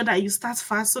 make sure that you start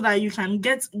fast so that you can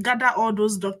gather all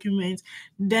those documents.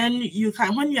 Then you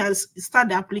can, when you start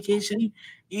the application,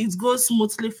 it goes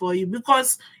smoothly for you.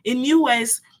 Because in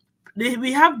US,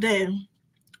 we have the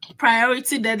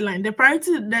priority deadline. The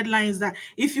priority deadline is that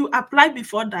if you apply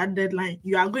before that deadline,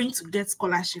 you are going to get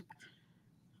scholarship.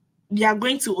 They are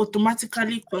going to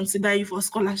automatically consider you for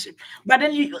scholarship. But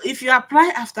then if you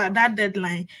apply after that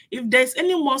deadline, if there's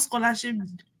any more scholarship,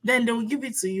 then they will give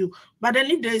it to you. But then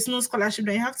if there is no scholarship,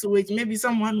 then you have to wait. Maybe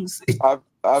someone will say.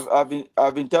 I've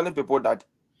been telling people that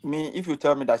if you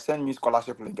tell me that send me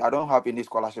scholarship link, I don't have any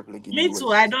scholarship link in Me US. too.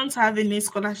 I don't have any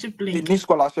scholarship link. Any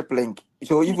scholarship link.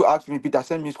 So if you ask me, Peter,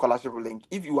 send me scholarship link.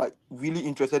 If you are really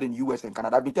interested in US and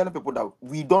Canada, I've been telling people that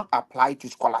we don't apply to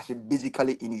scholarship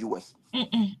basically in US.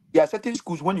 There are certain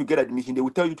schools, when you get admission, they will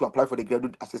tell you to apply for the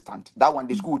graduate assistant. That one,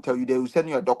 the school will tell you, they will send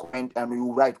you a document and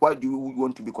you write, why do you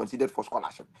want to be considered for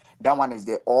scholarship? That one is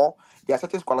there. Or there are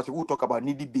certain scholarships, we'll talk about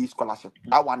needy-based scholarship.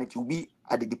 That one, it will be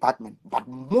at the department. But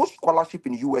most scholarship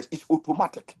in the US is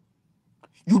automatic.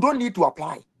 You don't need to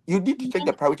apply. You need to check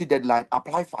the priority deadline,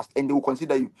 apply fast, and they will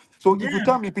consider you. So if you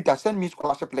tell me, Peter, send me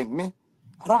scholarship link,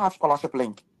 I don't have scholarship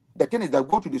link. The thing is that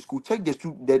go to the school, check the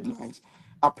school deadlines,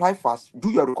 apply fast,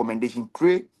 do your recommendation,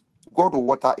 pray, God will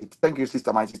water it. Thank you,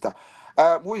 sister, my sister.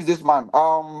 Who is this man?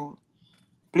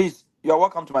 Please, you're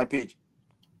welcome to my page.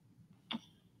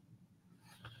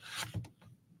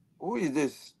 Who is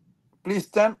this? Please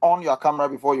turn on your camera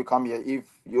before you come here. If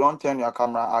you don't turn your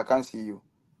camera, I can't see you.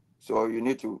 So you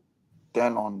need to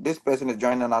turn on. This person is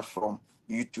joining us from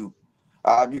YouTube.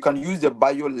 You can use the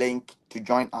bio link to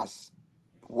join us.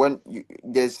 When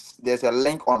there's a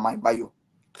link on my bio,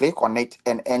 click on it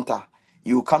and enter.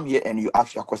 You come here and you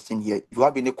ask your question here. If you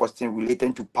have any question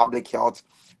relating to public health,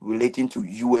 relating to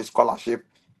US scholarship,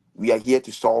 we are here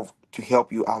to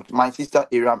help you out. My sister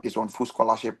Aram is on full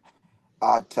scholarship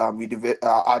at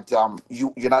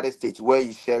United States, where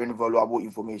he's sharing valuable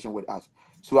information with us.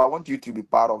 So I want you to be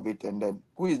part of it. And then,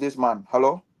 who is this man?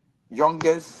 Hello,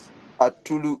 youngest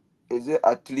Atulu. Is it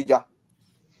Atulija?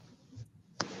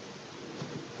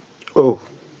 Oh,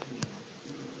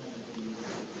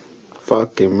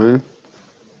 fucking man.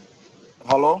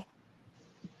 Hello.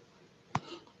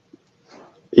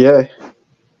 Yeah.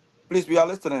 Please, we are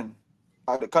listening.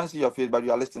 I can't see your face, but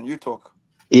you are listening. You talk.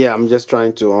 Yeah, I'm just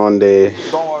trying to on the.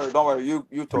 Don't worry.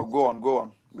 You talk. Go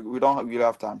on. We don't really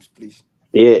have time, please.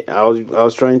 Yeah, I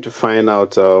was trying to find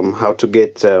out how to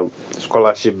get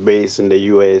scholarship base in the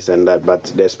US and that, but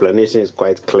the explanation is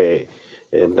quite clear,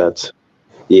 and that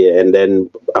and then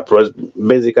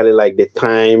basically like the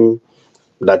time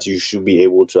that you should be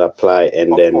able to apply,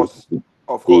 and of course.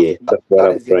 Yeah, that's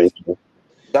what I'm trying to.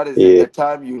 That is the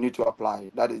time you need to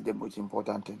apply. That is the most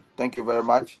important thing. Thank you very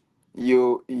much.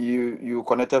 You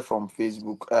connected from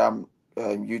Facebook,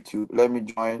 YouTube. Let me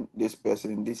join this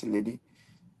person, this lady.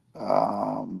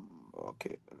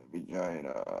 Okay, let me join.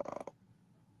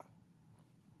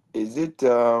 Is it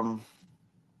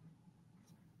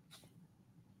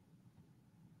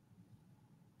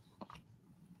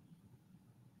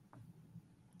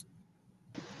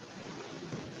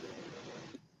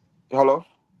hello?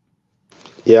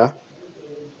 Yeah.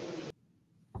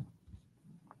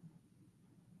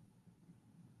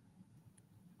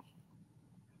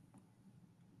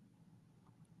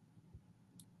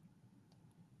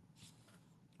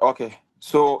 Okay.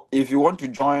 So if you want to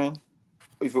join,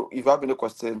 if you have any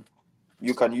question,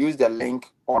 you can use the link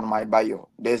on my bio.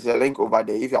 There's a link over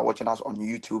there if you are watching us on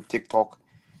YouTube, TikTok,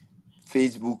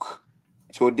 Facebook.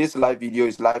 So this live video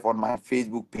is live on my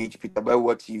Facebook page, Peter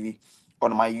Belwa TV,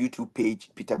 on my YouTube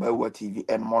page, Peter Belwa TV,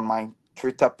 and on my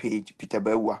Twitter page, Peter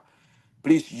Belwa.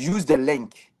 Please use the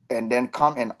link and then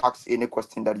come and ask any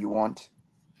question that you want.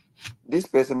 This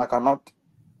person, I cannot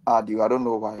add you. I don't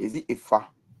know why. Is it Ifa?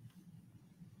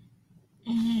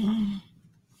 Mm.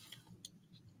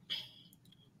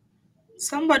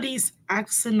 Somebody is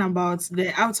asking about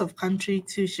the out of country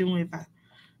tuition waiver.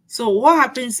 So what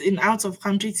happens in out of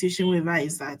country tuition waiver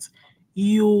is that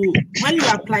when you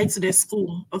apply to the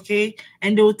school, okay,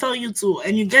 and they will tell you to,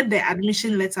 and you get the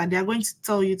admission letter, they are going to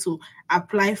tell you to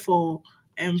apply for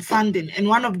funding, and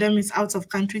one of them is out of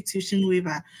country tuition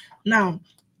waiver. Now,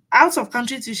 out of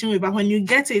country tuition waiver, when you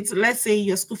get it, let's say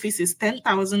your school fees is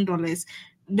 $10,000,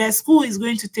 the school is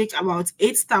going to take about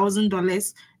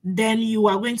 $8,000. Then you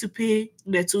are going to pay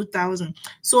the 2,000.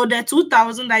 So the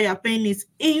 2,000 that you are paying is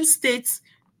in-state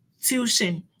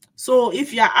tuition. So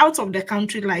if you are out of the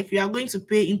country, like, you are going to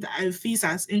pay fees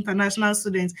as international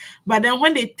students, but then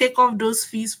when they take off those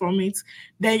fees from it,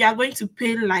 then you are going to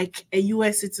pay like a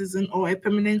US citizen or a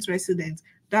permanent resident.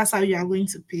 That's how you are going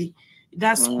to pay.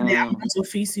 That's the amount of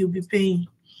fees you'll be paying.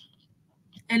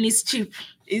 And it's cheap.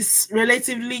 It's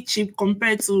relatively cheap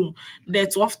compared to the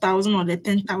 12,000 or the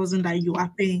 10,000 that you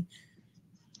are paying.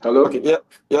 Hello? Okay, yeah.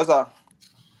 Yes, sir.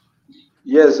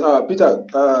 Yes, Peter,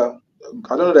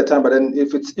 I don't know the time, but then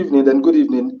if it's evening, then good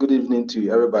evening to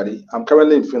everybody. I'm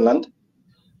currently in Finland,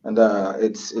 and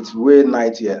it's way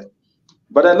night here.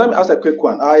 But then let me ask a quick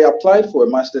one. I applied for a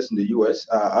master's in the US.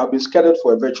 I've been scheduled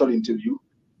for a virtual interview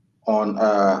on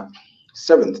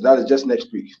 7th. That is just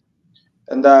next week.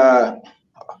 And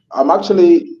I'm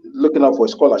actually looking out for a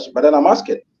scholarship. But then I'm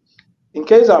asking, in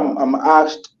case I'm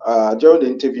asked during the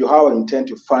interview how I intend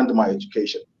to fund my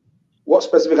education, what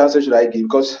specific answer should I give?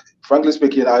 Because frankly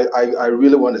speaking, I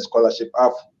really want a scholarship.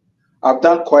 I've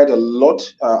done quite a lot.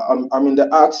 I'm in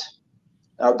the arts.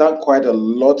 I've done quite a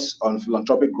lot on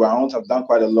philanthropic grounds. I've done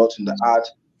quite a lot in the art.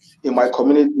 In my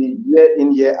community, year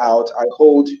in, year out, I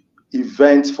hold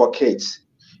events for kids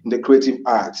in the creative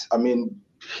arts. I mean,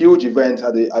 huge events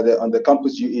on the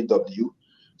campus UEW.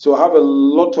 So I have a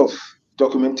lot of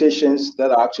documentations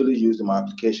that are actually used in my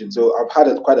application. So I've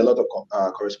had quite a lot of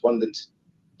correspondence.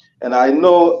 And I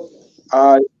know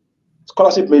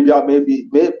scholarship may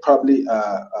probably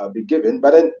be given,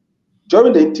 but then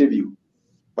during the interview,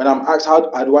 when I'm asked how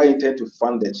do I intend to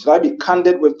fund it, should I be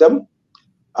candid with them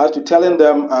as to telling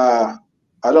them I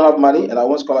don't have money and I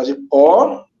want scholarship,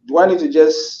 or do I need to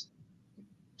just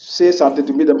say something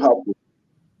to make them happy?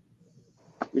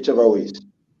 Whichever ways.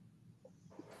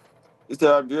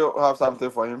 Do you have something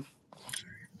for him?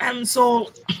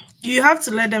 So you have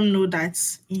to let them know that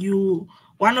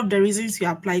one of the reasons you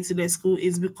apply to the school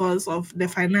is because of the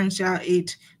financial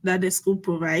aid that the school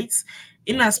provides.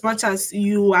 In as much as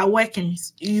you are working,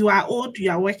 you are old,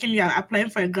 you are working, you are applying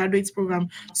for a graduate program.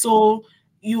 So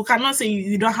you cannot say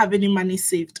you don't have any money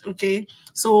saved, okay?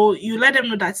 So you let them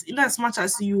know that in as much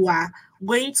as you are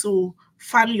going to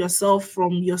fund yourself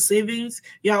from your savings,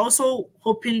 you are also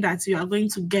hoping that you are going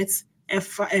to get a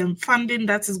funding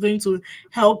that is going to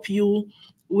help you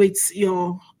with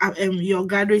your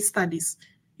graduate studies.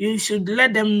 You should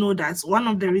let them know that one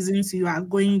of the reasons you are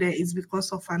going there is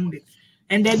because of funding.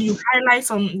 And then you highlight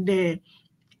on the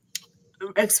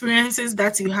experiences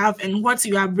that you have and what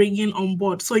you are bringing on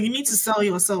board. So you need to sell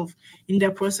yourself in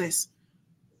the process.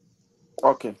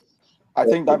 Okay, I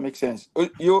think that makes sense.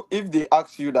 If they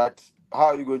ask you that, how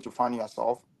are you going to fund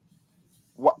yourself?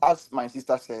 As my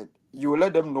sister said, you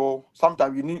let them know.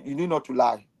 Sometimes you need not to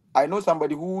lie. I know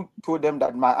somebody who told them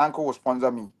that my uncle will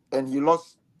sponsor me, and he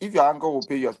lost. If your uncle will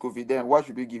pay your school fee, then why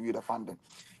should we give you the funding?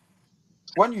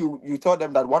 When you tell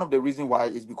them that one of the reasons why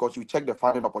is because you check the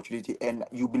funding opportunity and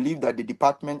you believe that the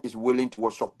department is willing to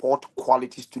support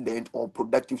quality student or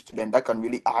productive student that can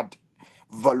really add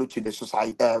value to the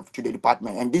society, to the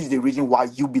department, and this is the reason why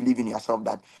you believe in yourself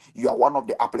that you are one of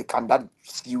the applicants that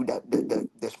see you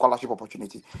the scholarship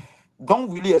opportunity.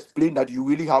 Don't really explain that you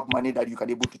really have money that you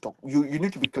can able to talk. You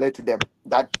need to be clear to them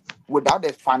that without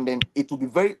the funding, it will be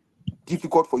very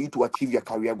difficult for you to achieve your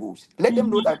career goals. Let them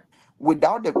know that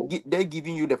without they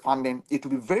giving you the funding, it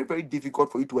will be very, very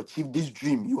difficult for you to achieve this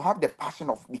dream. You have the passion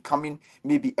of becoming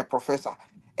maybe a professor,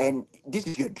 and this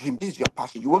is your dream, this is your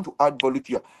passion. You want to add value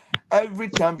to your. Every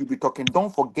time you be talking,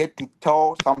 don't forget to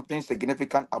tell something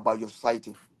significant about your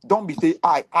society. Don't be saying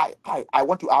I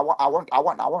want to, I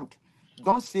want.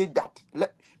 Don't say that.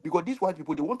 Because these white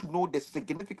people, they want to know the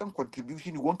significant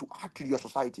contribution you want to add to your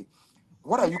society.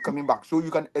 What are you coming back? So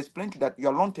you can explain to that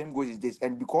your long-term goal is this,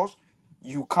 and because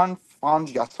you can't fund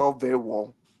yourself very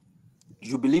well,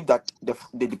 you believe that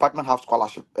the department have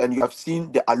scholarship, and you have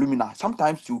seen the alumni.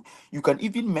 Sometimes you can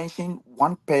even mention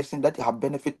one person that have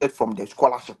benefited from the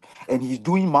scholarship, and he's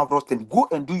doing marvelous thing. Go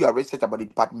and do your research about the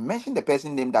department. Mention the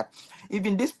person name that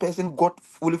even this person got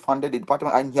fully funded the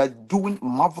department, and he is doing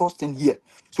marvelous thing here.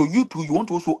 So you too, you want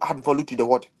to also add value to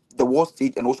the the world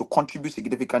stage and also contribute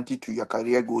significantly to your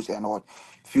career goals and what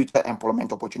future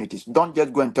employment opportunities. Don't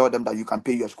just go and tell them that you can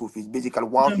pay your school fees. Basically,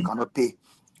 whilst you cannot pay,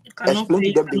 You cannot explain pay. to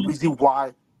You them the cannot reason pay.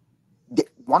 why.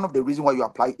 One of the reasons why you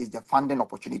apply is the funding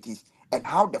opportunities and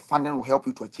how the funding will help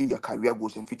you to achieve your career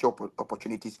goals and future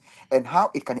opportunities, and how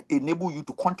it can enable you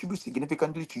to contribute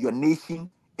significantly to your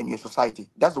nation and your society.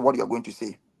 That's what you're going to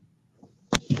say.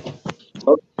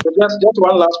 Okay. So just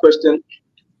one last question.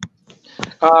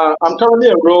 I'm currently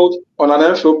enrolled on an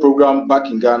MPhil program back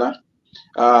in Ghana.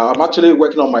 I'm actually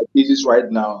working on my thesis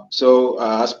right now. So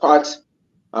as part,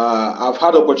 I've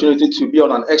had opportunity to be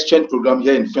on an exchange program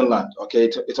here in Finland. Okay,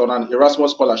 it's on an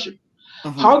Erasmus scholarship.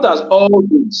 Mm-hmm. How does all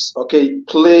this, okay,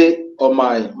 play on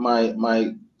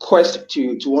my quest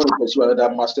to want to pursue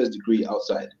another master's degree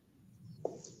outside?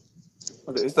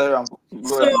 Okay, go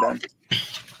So, ahead then.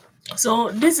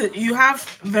 so this is, you have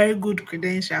very good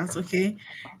credentials, okay?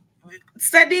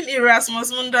 Studying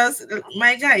Erasmus Mundus,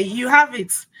 my guy, you have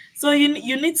it. So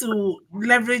you need to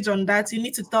leverage on that. You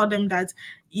need to tell them that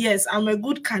yes, I'm a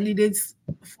good candidate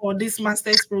for this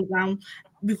master's program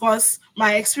because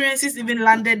my experiences even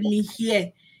landed me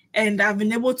here, and I've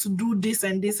been able to do this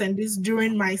and this and this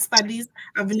during my studies.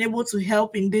 I've been able to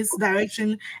help in this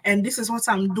direction, and this is what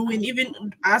I'm doing. Even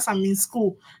as I'm in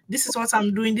school, this is what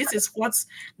I'm doing. This is what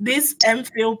this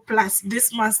MPhil plus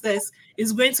this master's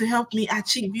is going to help me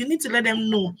achieve. You need to let them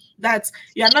know that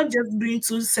you are not just doing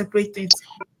two separate things.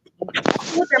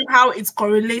 Show them how it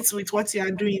correlates with what you are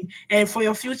doing, and for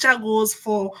your future goals,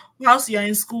 for whilst you are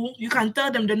in school, you can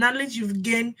tell them the knowledge you've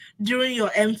gained during your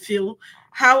MPhil,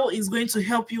 how it's going to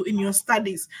help you in your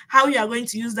studies, how you are going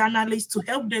to use that knowledge to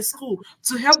help the school,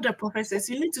 to help the professors.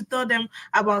 You need to tell them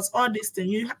about all these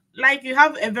things. You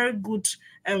have a very good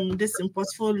this in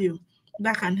portfolio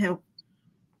that can help.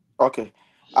 Okay,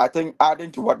 I think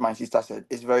adding to what my sister said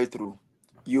is very true.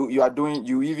 You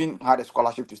even had a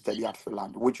scholarship to study at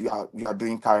Finland, which you are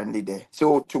doing currently there.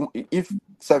 So if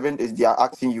seven is they are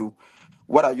asking you,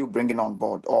 what are you bringing on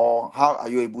board, or how are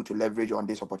you able to leverage on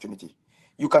this opportunity?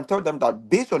 You can tell them that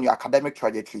based on your academic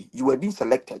trajectory, you were being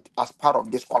selected as part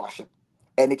of this scholarship,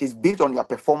 and it is based on your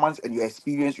performance and your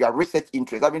experience, your research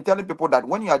interest. I've been telling people that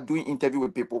when you are doing interview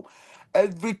with people,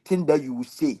 everything that you will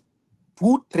say,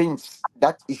 two things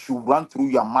that it should run through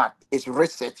your mind is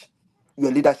research,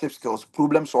 your leadership skills,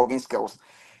 problem solving skills.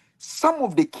 Some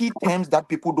of the key terms that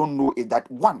people don't know is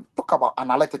that one, talk about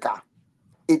analytical.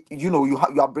 You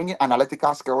are bringing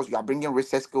analytical skills, you are bringing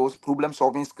research skills, problem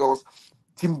solving skills,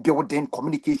 team building,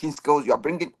 communication skills. You are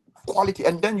bringing quality,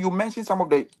 and then you mention some of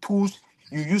the tools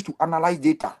you use to analyze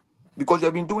data because you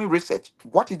have been doing research.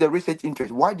 What is the research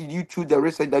interest? Why did you choose the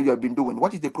research that you have been doing?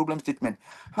 What is the problem statement?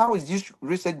 How is this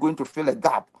research going to fill a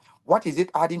gap? What is it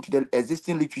adding to the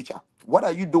existing literature? What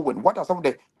are you doing? What are some of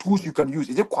the tools you can use?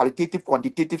 Is it qualitative,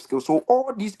 quantitative skills? So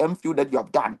all these MPhil that you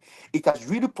have done, it has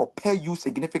really prepared you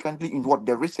significantly in what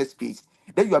the research space.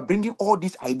 That you are bringing all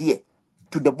these ideas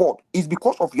to the board is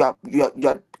because of your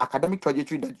academic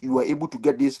trajectory that you were able to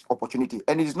get this opportunity.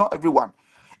 And it is not everyone.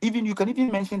 Even you can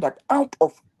even mention that out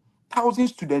of 1,000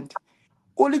 students,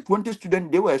 only 20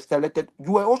 students they were selected.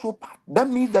 You were also part. That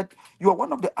means that you are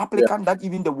one of the Yeah. applicants that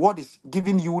even the world is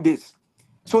giving you this.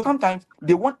 So sometimes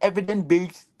they want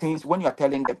evidence-based things when you are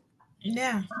telling them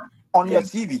Yeah. on your Yeah.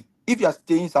 CV. If you are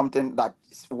saying something that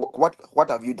what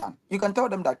have you done, you can tell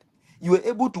them that you were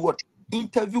able to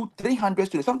interview 300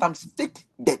 students. Sometimes state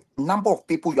the number of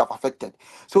people you have affected.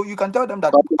 So you can tell them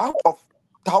that out of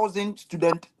 1,000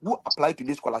 students who applied to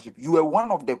this scholarship, you were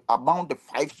one of the among the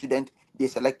 5 students they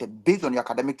selected based on your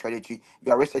academic trajectory,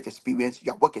 your research experience,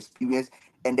 your work experience,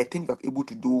 and the things you are able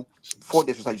to do for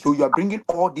the society. So you are bringing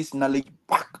all this knowledge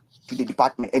back to the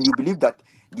department, and you believe that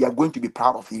they are going to be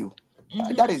proud of you.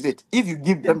 That is it. If you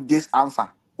give them this answer,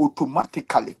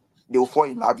 automatically they will fall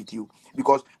in love with you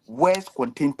because words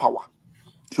contain power.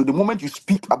 So the moment you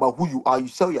speak about who you are, you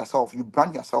sell yourself, you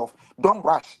brand yourself, don't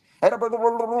rush.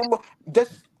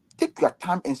 Just take your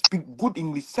time and speak good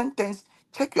English sentence.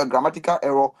 Check your grammatical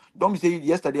error. Don't say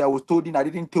yesterday I was told in, I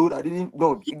didn't told, I didn't.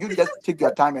 No, you just take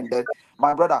your time and then,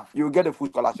 my brother, you will get a full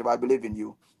scholarship. I believe in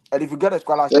you. And if you get a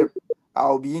scholarship,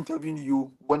 I'll be interviewing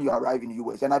you when you arrive in the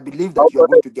US. And I believe that you are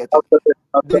going to get it.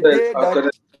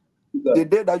 The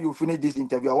day that you finish this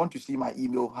interview, I want to see my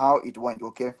email, how it went,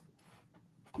 okay?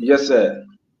 Yes, sir.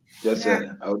 Yes, Yeah.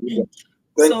 sir. I'll do that.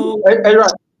 Thank So, you. Hey,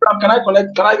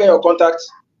 can I get your contacts?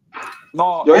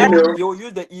 No, Your email? you'll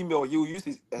use the email. He'll use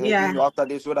his yeah. email after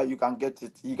this so that you can get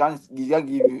it. He can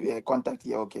give you a contact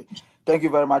here. Okay. Thank you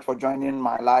very much for joining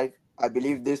my live. I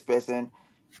believe this person,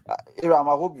 Iram,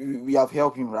 I hope we have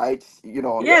helped him, right? You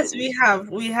know. Yes, we have.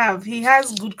 He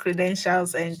has good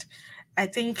credentials, and I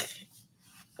think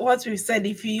what we said,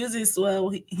 if he uses well,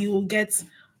 he will get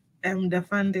the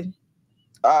funding.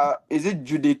 Is it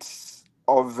Judith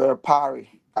of Parry?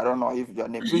 I don't know if your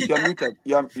name. Please, you're muted.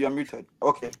 You're muted.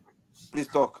 Okay, please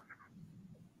talk.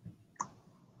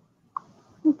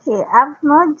 Okay, I've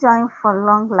not joined for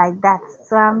long like that,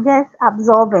 so I'm just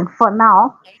absorbing for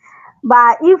now.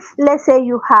 But if let's say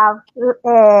you have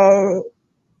a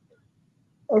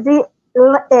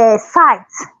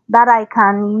site that I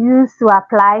can use to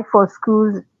apply for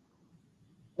schools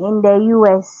in the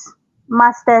US,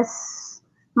 masters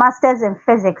in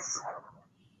physics,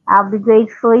 I'll be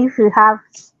grateful if you have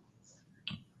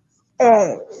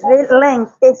a link,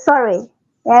 a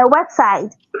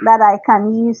website that I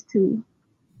can use to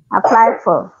apply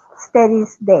for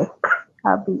studies there.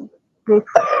 I'll be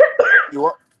grateful.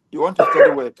 You want to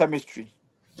study where? Chemistry.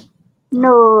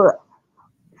 No,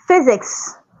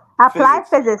 physics. Applied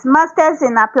physics. Masters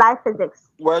in applied physics.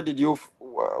 Where did you?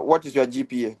 What is your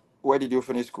GPA? Where did you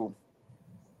finish school?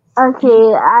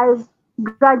 Okay, I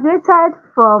graduated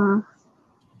from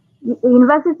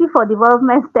University for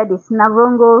Development Studies,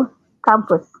 Navrongo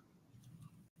campus,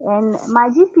 and my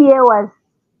GPA was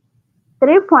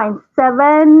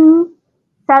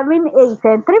 3.778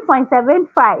 and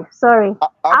 3.75. Sorry,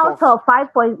 out of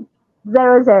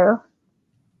 5.00.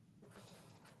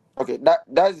 Okay,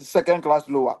 that's second class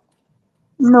lower.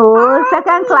 No,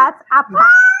 second class upper.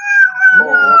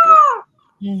 Oh,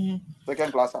 okay.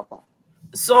 Second class upper.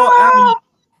 So,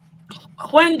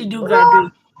 when did you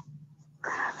graduate?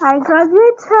 I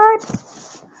graduated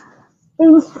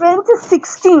in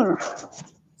 2016.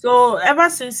 So, ever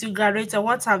since you graduated,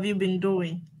 what have you been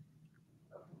doing?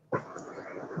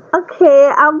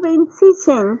 Okay, I've been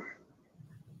teaching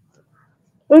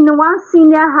in one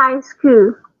senior high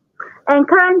school, and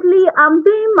currently I'm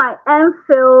doing my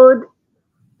MPhil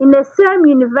in the same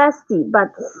university,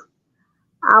 but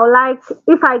I would like,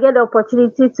 if I get the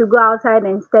opportunity to go outside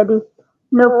and study,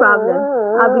 no problem.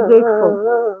 I'll be grateful.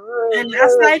 And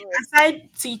aside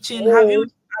teaching, have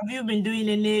you been doing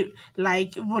any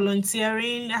like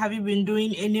volunteering? Have you been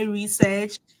doing any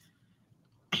research?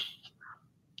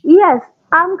 Yes,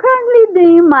 I'm currently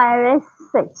doing my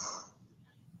research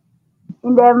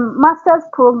in the master's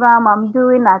program I'm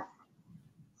doing at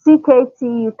CKT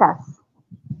UTAS.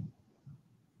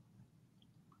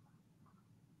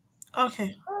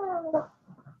 Okay.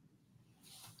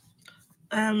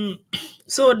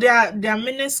 So there are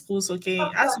many schools. Okay,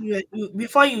 as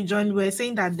before you joined, we were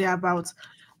saying that there are about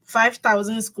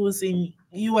 5,000 schools in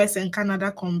US and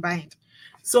Canada combined.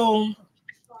 So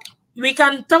we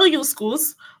can tell you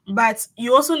schools, but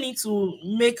you also need to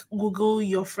make Google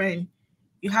your friend.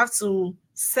 You have to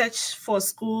search for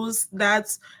schools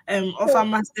that offer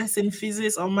masters in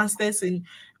physics or masters in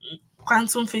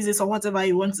quantum physics or whatever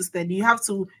you want to study. You have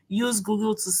to use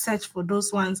Google to search for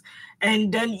those ones,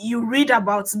 and then you read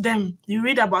about them. You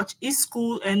read about each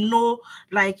school and know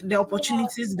like the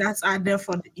opportunities that are there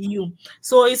for you.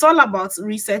 So it's all about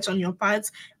research on your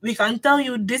part. We can tell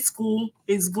you this school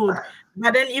is good,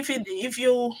 but then if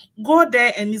you go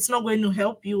there and it's not going to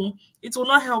help you, it will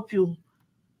not help you.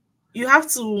 You have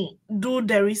to do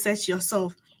the research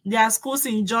yourself. There are schools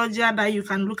in Georgia that you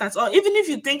can look at, or even if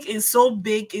you think it's so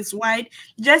big, it's wide,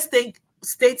 just take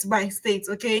state by state,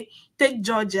 okay? Take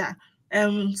Georgia,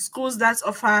 schools that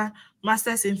offer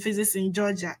masters in physics in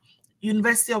Georgia,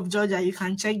 University of Georgia, you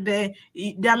can check there.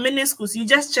 There are many schools. You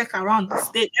just check around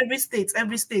every state,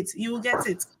 you will get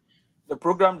it. The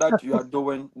program that you are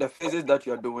doing, the physics that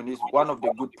you are doing is one of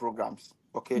the good programs,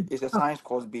 okay? It's a science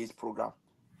course-based program.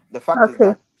 The fact is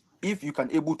that if you can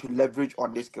able to leverage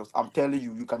on these skills, I'm telling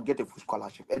you, you can get a full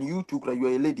scholarship. And you too,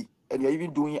 you're a lady, and you're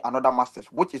even doing another master's,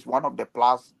 which is one of the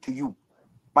plus to you.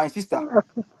 My sister,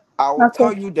 I will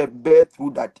tell you the bare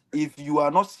truth that if you are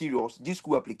not serious, this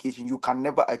school application, you can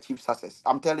never achieve success.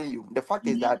 I'm telling you. The fact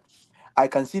is that I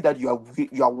can see that you are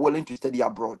willing to study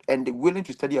abroad, and the willing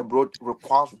to study abroad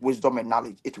requires wisdom and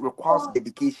knowledge. It requires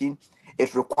dedication.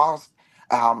 It requires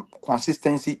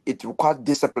consistency. It requires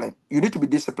discipline. You need to be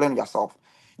disciplined yourself.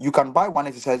 You can buy one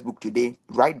exercise book today,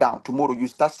 write down. Tomorrow you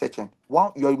start searching.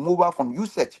 One your mobile phone, you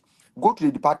search. Go to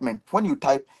the department. When you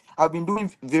type, I've been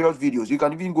doing various videos. You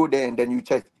can even go there and then you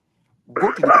check.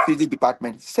 Go to the physics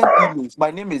department, send emails.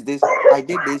 My name is this. I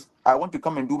did this. I want to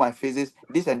come and do my physics,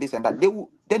 this and this and that.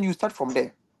 Then you start from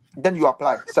there. Then you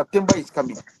apply. September is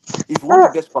coming. If you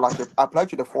want to get scholarship, apply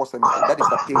to the 4th semester. That is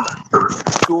September.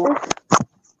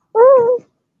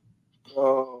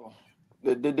 So,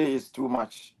 the day is too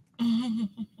much.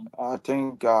 I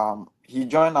think he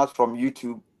joined us from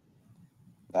YouTube.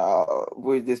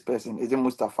 Who is this person? Is it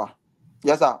Mustafa?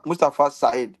 Yes, sir. Mustafa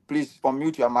Said. Please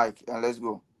unmute your mic and let's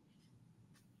go.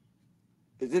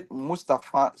 Is it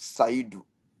Mustafa Saidu?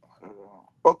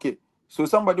 Okay, so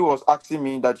somebody was asking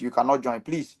me that you cannot join.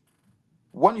 Please,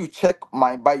 when you check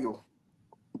my bio,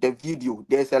 the video,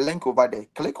 there's a link over there.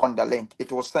 Click on the link.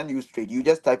 It will send you straight. You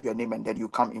just type your name and then you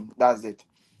come in. That's it.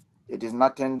 It is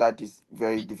nothing that is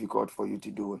very difficult for you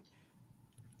to do.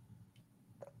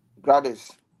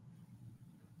 Gladys.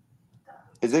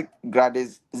 Is it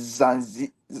Gladys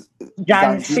Zanzi?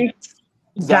 Jansi.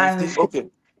 Zanzi. Okay.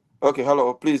 Okay,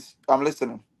 hello. Please, I'm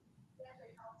listening.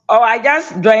 Oh, I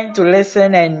just joined to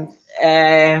listen and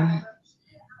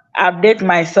update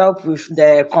myself with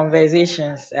the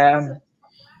conversations.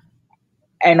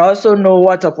 And also know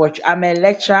what opportunity. I'm a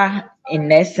lecturer in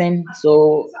nursing,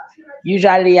 so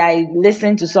usually I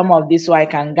listen to some of this so I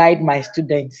can guide my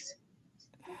students.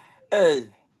 Hey,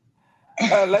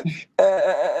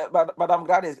 Madam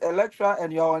Gladys, a lecturer,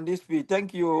 and you're on this feed.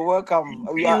 Thank you. Welcome.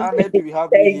 We are honored to have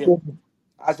you here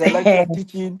as a lecturer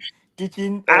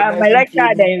teaching. I'm a lecturer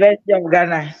at the University of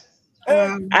Ghana.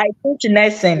 I teach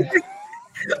nursing.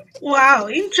 Wow,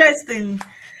 interesting.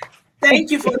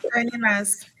 Thank you for joining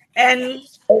us. And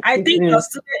I think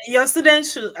your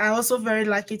students are also very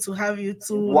lucky to have you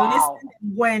to listen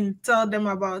when tell them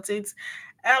about it.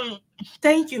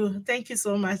 Thank you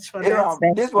so much for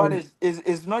that. This one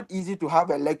is not easy to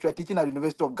have a lecturer teaching at the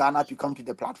University of Ghana to come to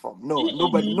the platform. No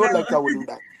lecturer will do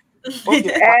that.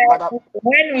 Okay,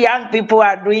 when young people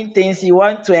are doing things, you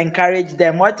want to encourage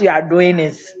them. What you are doing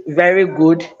is very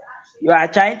good. You are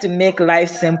trying to make life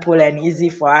simple and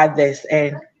easy for others,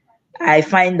 and I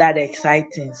find that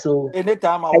exciting. So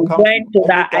anytime I join to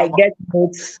that, I get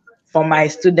notes for my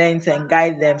students and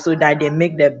guide them so that they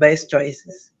make the best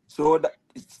choices. So that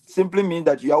simply means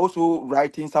that you are also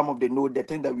writing some of the notes, the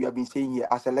things that we have been saying here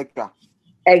as a lecturer.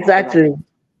 Exactly.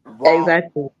 Wow.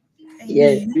 Exactly.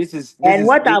 Yes.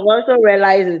 What I've also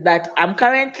realized is that I'm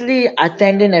currently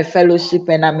attending a fellowship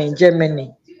and I'm in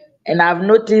Germany. And I've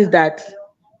noticed that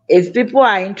if people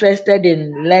are interested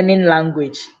in learning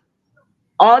language,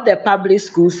 all the public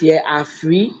schools here are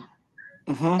free.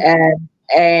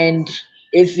 And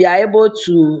if you are able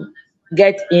to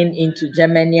get into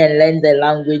Germany and learn the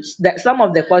language, some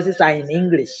of the courses are in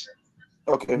English.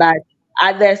 Okay. But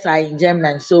others are in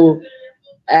German. So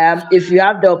if you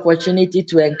have the opportunity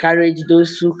to encourage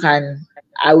those who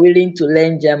are willing to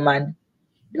learn German,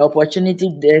 the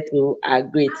opportunity there too are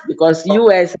great, because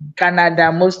US and Canada,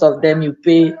 most of them you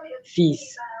pay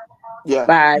fees. Yeah.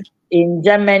 But in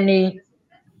Germany,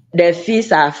 the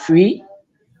fees are free.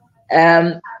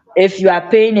 If you are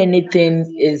paying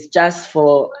anything, it's just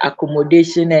for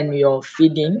accommodation and your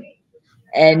feeding.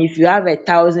 And if you have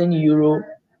 €1,000,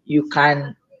 you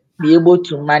can be able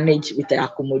to manage with the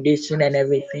accommodation and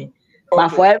everything. Okay. But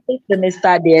for every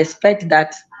semester, they expect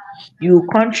that you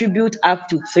contribute up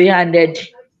to 300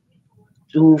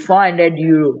 to 400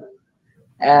 euro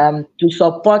to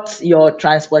support your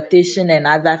transportation and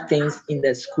other things in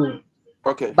the school.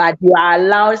 Okay. But you are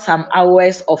allowed some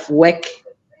hours of work,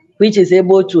 which is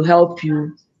able to help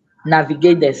you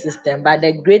navigate the system. But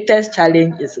the greatest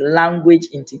challenge is language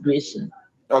integration.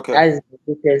 Okay. That is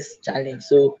the greatest challenge.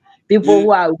 So people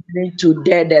who are willing to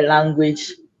dare the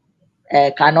language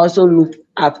can also look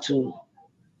up to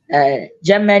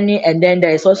Germany. And then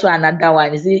there is also another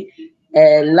one. Is it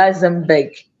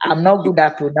Luxembourg? I'm not good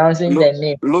at pronouncing the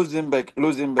name. Luxembourg.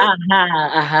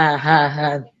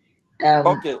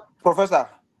 Okay, Professor.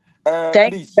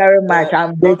 Thank you very much.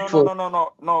 I'm grateful.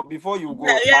 No. Before you go,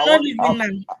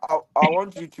 I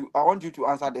want you to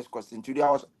answer this question. Today,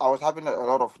 I was having a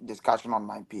lot of discussion on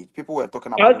my page. People were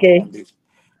talking about recommendation.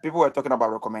 People were talking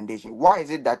about recommendation. Why is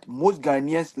it that most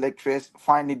Ghanaian lecturers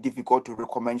find it difficult to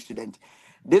recommend students?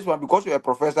 This one, because you're a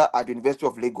professor at the University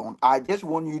of Legon, I just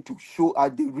want you to show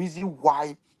us the reason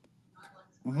why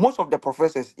most of the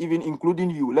professors, even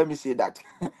including you, let me say that,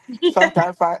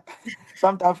 sometimes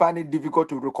find it difficult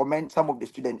to recommend some of the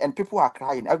students, and people are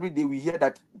crying. Every day we hear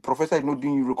that professor is not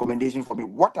doing recommendation for me.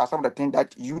 What are some of the things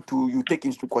that you take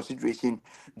into consideration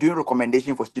doing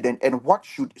recommendation for students, and what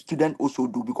should students also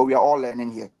do, because we are all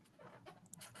learning here?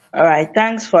 All right,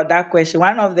 thanks for that question.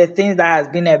 One of the things that has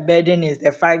been a burden is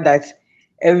the fact that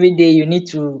every day you need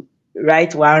to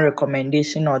write one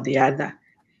recommendation or the other.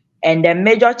 And the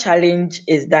major challenge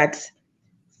is that,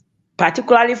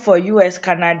 particularly for US,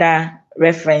 Canada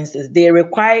references, they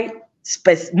require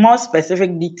more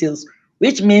specific details,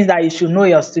 which means that you should know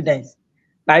your students.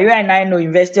 But you and I know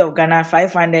University of Ghana,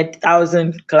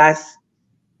 500,000 class,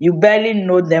 you barely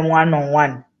know them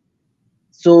one-on-one.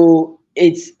 So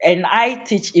and I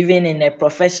teach even in a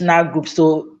professional group,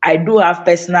 so I do have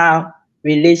personal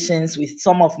relations with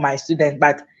some of my students,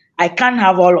 but I can't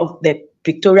have all of the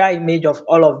pictorial image of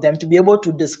all of them to be able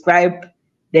to describe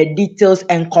the details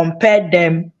and compare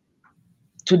them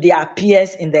to their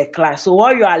peers in the class. So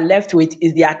what you are left with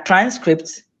is their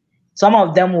transcripts. Some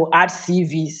of them will add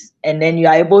CVs, and then you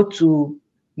are able to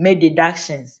make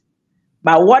deductions.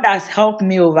 But what has helped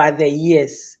me over the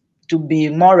years to be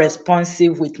more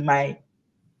responsive with my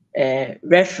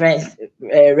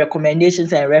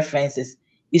recommendations and references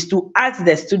is to ask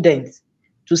the students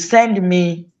to send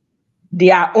me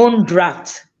their own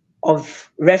draft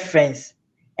of reference,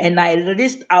 and I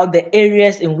list out the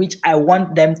areas in which I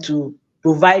want them to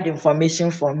provide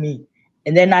information for me,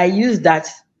 and then I use that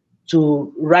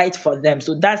to write for them.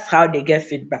 So that's how they get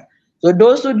feedback. So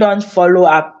those who don't follow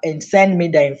up and send me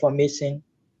the information,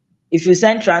 if you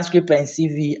send transcript and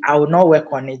CV, I will not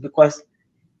work on it, because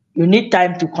you need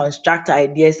time to construct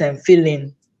ideas and fill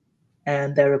in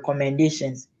the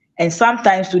recommendations. And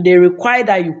sometimes they require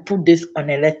that you put this on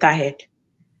a letterhead.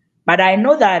 But I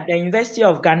know that the University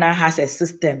of Ghana has a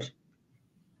system.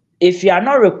 If you are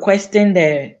not requesting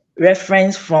the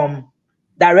reference from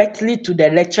directly to the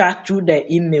lecturer through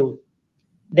the email,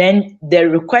 then the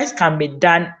request can be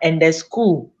done, and the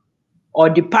school or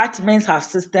departments have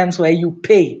systems where you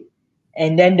pay,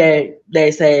 and then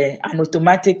there's an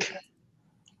automatic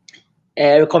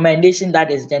recommendation that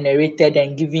is generated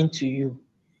and given to you.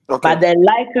 Okay. But the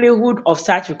likelihood of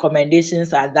such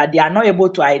recommendations are that they are not able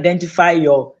to identify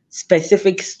your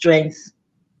specific strengths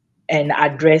and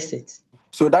address it.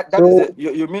 So that is it.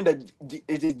 You mean that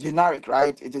it is generic,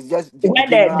 right? It is just when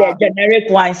the generic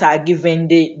ones are given,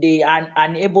 they are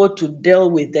unable to deal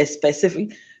with the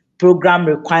specific program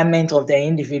requirement of the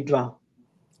individual.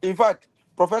 In fact,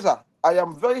 Professor, I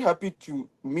am very happy to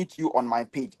meet you on my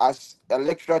page as a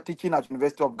lecturer teaching at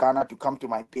University of Ghana. To come to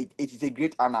my page, it is a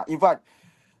great honor. In fact,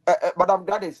 Madam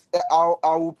Gladys,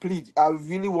 I will plead. I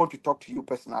really want to talk to you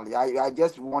personally. I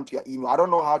just want your email. I don't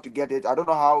know how to get it. I don't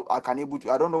know how I can able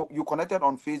to. I don't know. You connected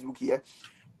on Facebook here,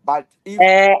 but if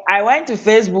I went to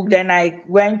Facebook, then I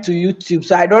went to YouTube.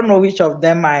 So I don't know which of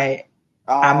them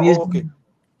I'm using.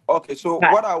 Okay. So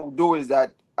what I will do is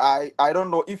that I don't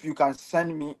know if you can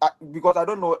send me, because I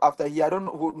don't know after here. I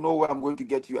don't know where I'm going to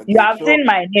get you again. You have seen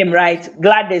my name, right?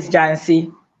 Gladys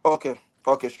Jancy. Okay,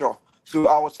 sure. So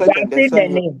I will search and then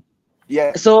send you. Name.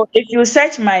 Yeah. So if you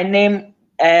search my name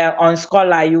on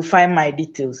Scholar, you find my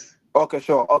details. Okay,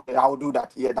 sure. Okay, I will do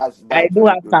that. Yeah, that's I do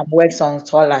have some works on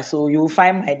Scholar, so you'll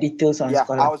find my details on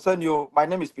Scholar. I will send you. My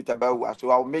name is Peter Belwa,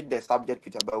 so I will make the subject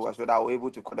Peter Belwa so that I will be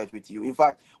able to connect with you. In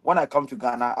fact, when I come to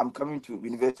Ghana, I'm coming to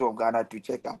University of Ghana to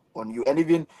check up on you, and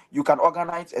even you can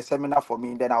organize a seminar for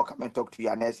me. Then I'll come and talk to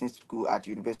your nursing school at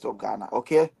University of Ghana.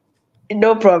 Okay?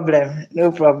 No problem.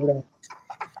 No problem.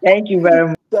 Thank you very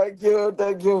much. Thank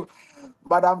you.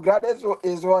 Madam Gladys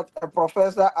is a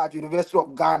professor at University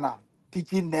of Ghana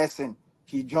teaching nursing.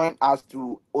 He joined us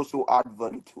to also add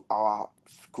value to our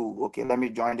school. Okay, let me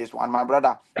join this one. My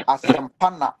brother,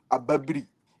 Asempana Ababri.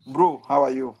 Bro, how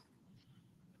are you?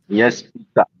 Yes,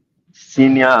 Peter.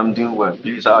 Senior, I'm doing well.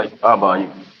 Please, how about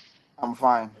you? I'm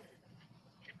fine.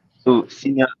 So,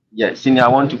 Senior, I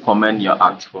want to commend your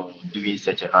act for doing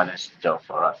such a honest job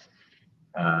for us.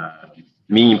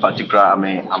 Me in particular, I'm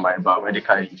a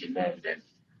biomedical engineer. And then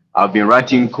I've been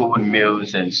writing code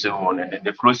mails and so on. And then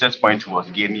the closest point was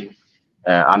gaining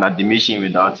an admission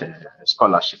without a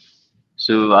scholarship.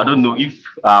 So I don't know if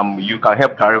you can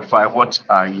help clarify what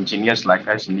engineers like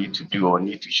us need to do or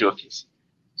need to showcase.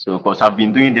 So, because I've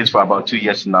been doing this for about 2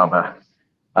 years now, but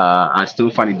I still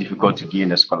find it difficult to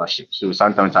gain a scholarship. So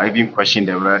sometimes I even question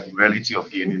the reality of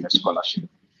gaining a scholarship.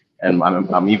 And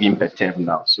I'm even perturbed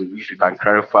now. So if you can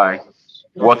clarify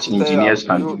what engineers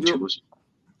can do.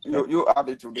 You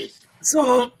added to this.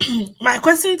 So my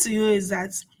question to you is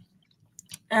that,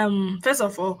 first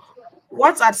of all,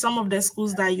 what are some of the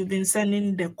schools that you've been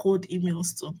sending the code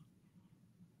emails to?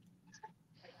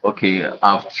 Okay,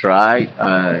 I've tried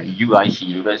UIC,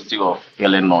 University of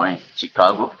Illinois,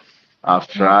 Chicago. I've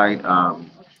tried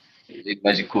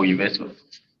Mexico University,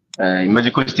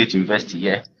 Mexico State University,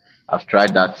 yeah. I've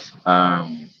tried that.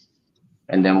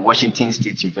 And then Washington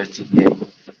State University, yeah.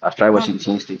 I've tried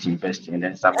Washington State University, and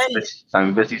then some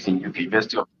universities in UK,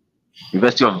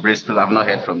 University of Bristol. I've not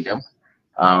heard from them.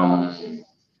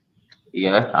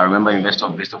 Yeah, I remember University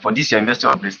of Bristol. For this year, University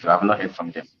of Bristol, I've not heard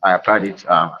from them. I applied it,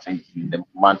 I think, in the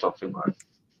month of February.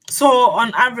 So,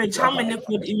 on average, how many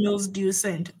code emails do you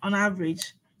send? On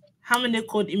average, how many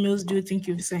code emails do you think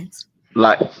you've sent?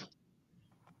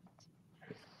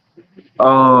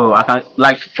 I can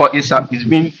it's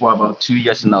been for about 2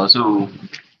 years now, so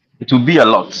it will be a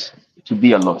lot.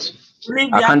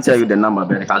 I can't tell you the number,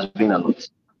 but it has been a lot.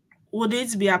 Would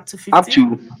it be up to 50? Up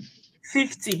to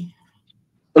 50.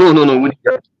 No.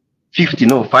 50,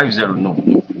 no, 50, no.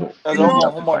 As You a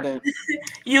know, homo then.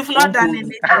 you've not done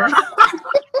anything.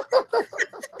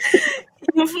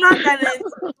 You've not done it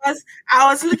because I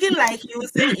was looking like you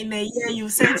say in a year you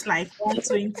sent like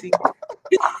 120.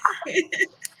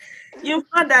 You've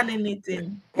not done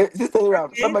anything. Sister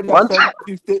Abraham, Okay. One.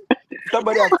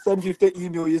 somebody have sent 50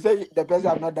 email. You say the person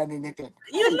have not done anything.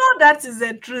 You know that is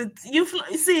the truth. You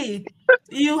see,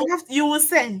 you will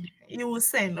send. You will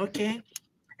send, okay?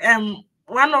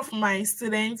 One of my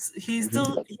students, he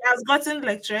has gotten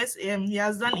lectures, he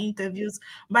has done interviews,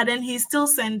 but then he's still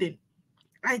sending.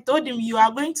 I told him you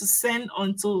are going to send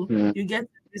until you get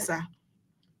the visa.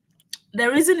 The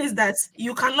reason is that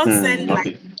you cannot send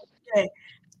like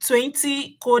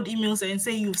 20 code emails and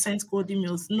say you've sent code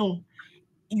emails. No,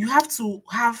 you have to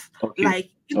have like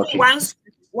even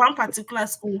one particular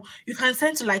school, you can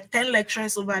send to like 10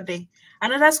 lecturers over there.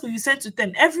 Another school you send to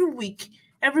 10 every week.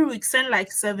 Every week send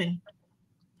like 7.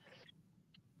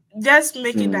 Just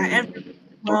make it that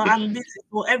I'm busy,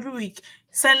 so every week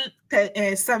send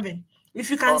 7. If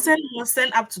you can send more,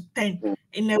 send up to 10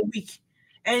 in a week,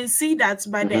 and see that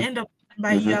by the end of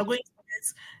you are going to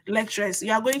get lectures,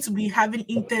 you are going to be having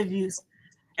interviews,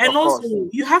 and also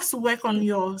you have to work on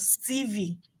your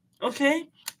CV. Okay,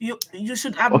 you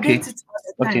should update it all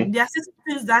the time. There are certain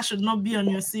things that should not be on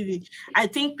your CV. I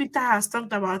think Peter has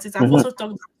talked about it. I've also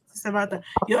talked about that.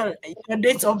 Your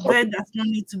date of birth does not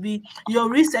need to be, your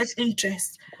research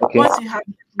interest, what you have,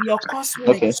 your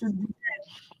coursework should be there,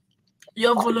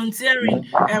 your volunteering,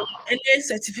 any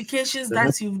certifications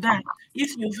that you've done,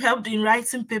 if you've helped in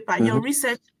writing paper, your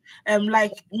research,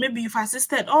 like maybe you've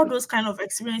assisted, all those kind of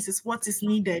experiences, what is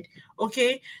needed.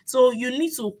 Okay, so you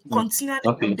need to continually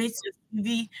update your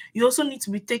CV. You also need to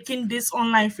be taking these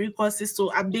online free courses to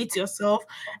update yourself,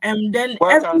 and then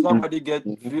where can somebody get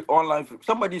free online?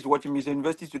 Somebody is watching me, is a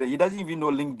university student. He doesn't even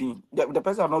know LinkedIn. The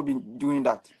person have not been doing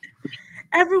that.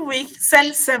 Every week,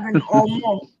 send 7 or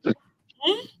more.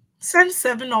 Send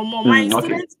 7 or more. My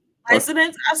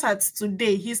student, as at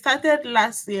today, he started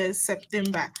last year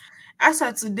September. As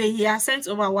at today, he has sent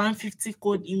over 150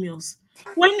 code emails.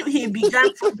 When he began,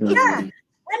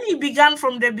 when he began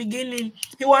from the beginning,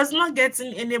 he was not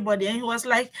getting anybody, and he was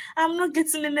like, "I'm not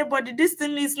getting anybody. This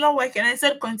thing is not working." I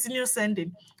said, "Continue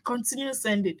sending, continue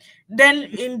sending." Then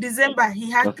in December,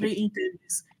 he had 3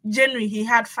 interviews. January, he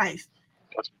had 5.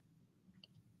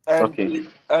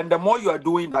 And the more you are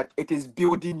doing that, it is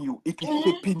building you, it is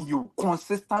shaping you.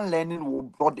 Consistent learning will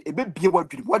broad a bit be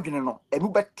what you know.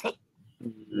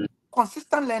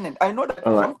 Consistent learning. I know that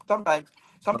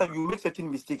sometimes you make certain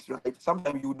mistakes, right?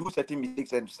 Sometimes you do certain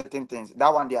mistakes and certain things.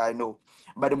 That one day I know.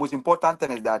 But the most important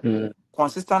thing is that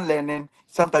consistent learning.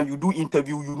 Sometimes you do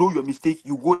interview, you know your mistake,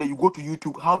 you go there, you go to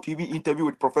YouTube, how to even interview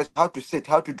with professor, how to sit,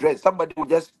 how to dress. Somebody will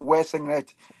just wear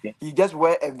singlet, he just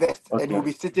wear a vest, and you'll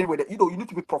be sitting with it. You know, you need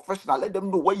to be professional. Let them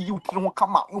know where you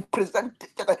come out, you present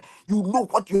it, you know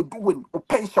what you're doing.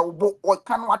 Or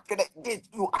cannot get it,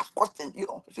 you ask questions, you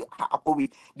know. So,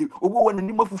 when the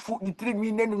name of food, the 3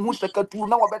 million in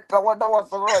now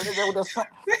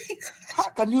how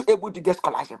can you able to get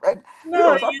scholarship, right? No,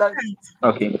 you know, sometimes,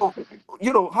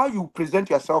 you know how you present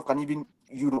yourself can even,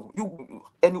 you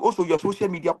and also your social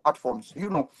media platforms, you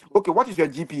know. Okay, what is your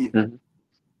GPA?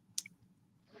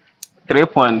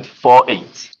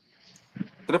 3.48.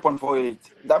 3.48.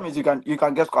 That means you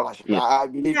can get scholarship. I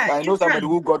believe I know somebody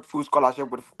who got full scholarship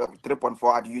with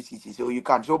 3.4 at UCC, so you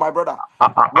can. So my brother,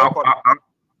 work on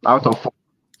out of 4.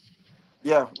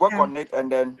 Yeah, work on it,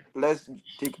 and then let's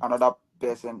take another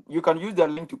person. You can use the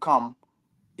link to come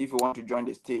if you want to join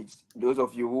the stage. Those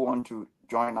of you who want to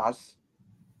join us,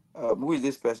 who is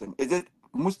this person? Is it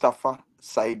Mustafa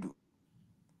Saidu?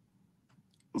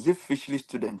 Is it fishery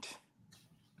student?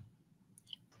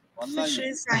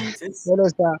 Fishery scientist. Hello,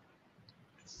 sir.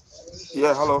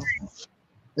 Yeah, hello.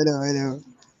 Hello.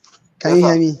 Can you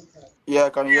hear me? Yeah, I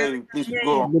can hear you. Please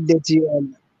go on. Good day to you all.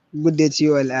 Good day to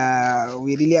you all.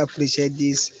 We really appreciate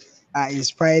this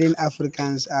inspiring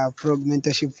Africans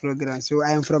mentorship program. So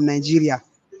I am from Nigeria.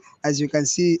 As you can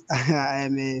see, I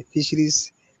am a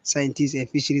fisheries scientist, a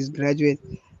fisheries graduate,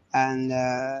 and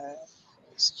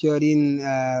securing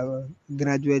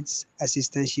graduate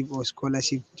assistantship or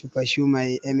scholarship to pursue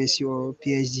my MSc or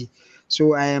PhD.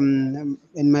 So I am,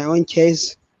 in my own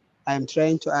case, I am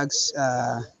trying to ask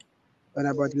on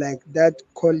about like that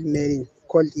cold email.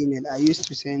 I used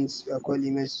to send cold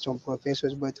emails to some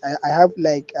professors, but I have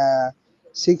like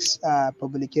 6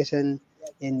 publication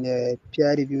in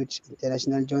peer-reviewed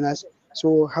international journals.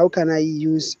 So how can I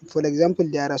use, for example,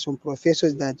 there are some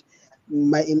professors that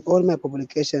in all my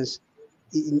publications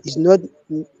is not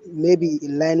maybe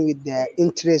in line with their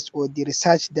interest or the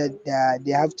research that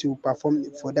they have to perform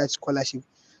for that scholarship.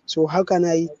 So how can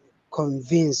I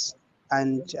convince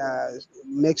and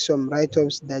make some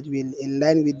write-ups that will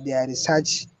align with their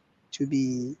research to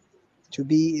their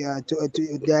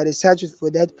research for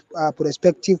that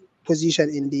prospective position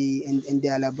in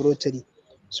their laboratory.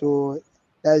 So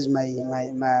that is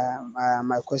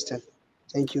my question.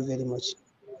 Thank you very much.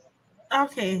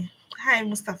 Okay. Hi,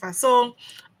 Mustafa. So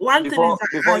one thing is that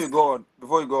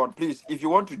Before you go on, please, if you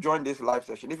want to join this live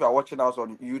session, if you are watching us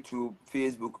on YouTube,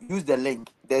 Facebook, use the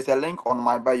link. There's a link on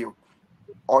my bio.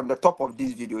 On the top of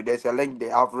this video, there's a link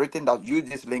there. I've written that use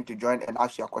this link to join and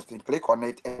ask your question. Click on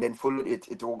it and then follow it.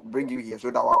 It will bring you here, so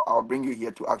that I'll bring you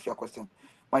here to ask your question.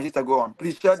 My sister, go on.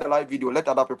 Please share the live video. Let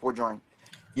other people join.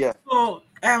 Yeah. So,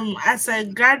 as a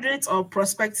graduate or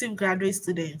prospective graduate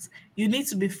student, you need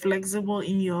to be flexible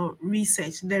in your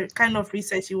research. The kind of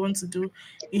research you want to do,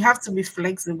 you have to be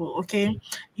flexible. Okay,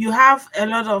 you have a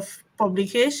lot of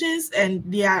publications, and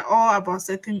they are all about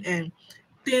certain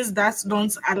things that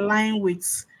don't align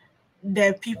with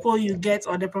the people you get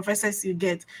or the professors you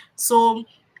get. So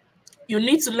you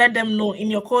need to let them know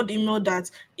in your cold email that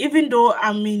even though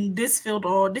I'm in this field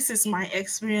or this is my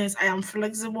experience, I am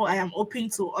flexible, I am open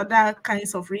to other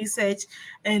kinds of research,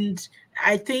 and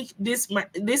I think these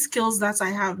skills that I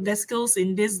have, the skills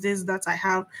in this that I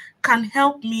have, can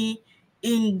help me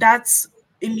in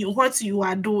what you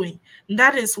are doing.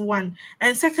 That is one.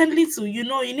 And secondly, too, you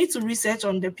need to research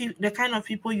on the kind of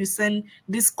people you send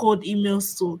these cold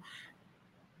emails to.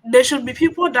 There should be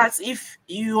people that if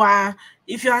you are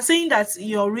saying that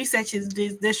your research is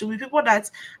this, there should be people that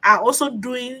are also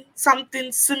doing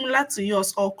something similar to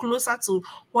yours or closer to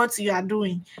what you are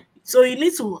doing. So you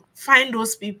need to find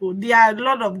those people. There are a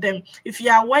lot of them. If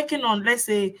you are working on, let's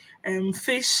say,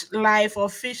 fish life or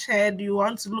fish head, you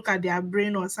want to look at their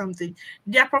brain or something,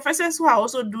 there are professors who are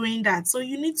also doing that. So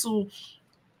you need to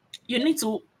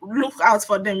look out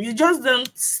for them. You just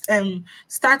don't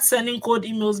start sending cold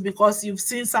emails because you've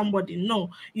seen somebody.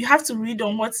 No, you have to read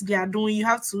on what they are doing. You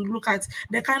have to look at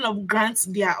the kind of grants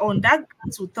they are on. That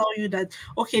grant will tell you that,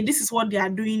 okay, this is what they are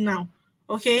doing now.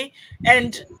 Okay,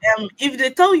 and if they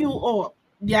tell you, oh,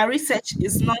 their research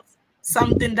is not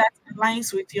something that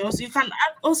aligns with yours, you can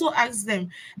also ask them,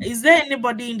 is there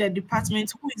anybody in the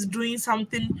department who is doing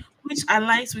something which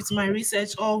aligns with my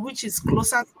research or which is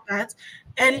closer to that?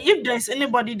 And if there's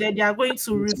anybody there, they are going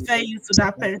to refer you to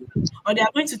that person, or they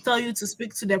are going to tell you to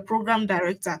speak to the program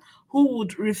director who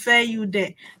would refer you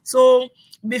there. So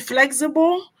be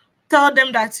flexible. Tell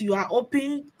them that you are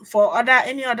open for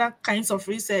any other kinds of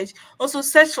research. Also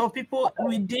search for people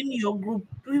within your group,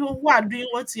 people who are doing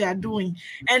what you are doing.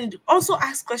 And also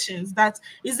ask questions that,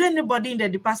 is there anybody in the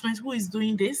department who is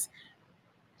doing this?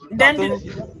 Then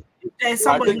there's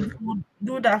somebody who will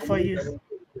do that for you.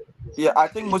 Yeah, I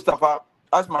think, Mustafa,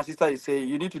 as my sister is saying,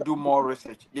 you need to do more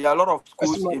research. There are a lot of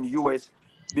schools in US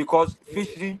because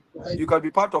fishery, you can be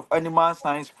part of animal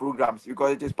science programs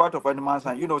because it is part of animal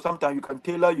science. Sometimes you can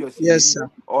tailor your CV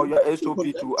or your SOP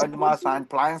to animal science,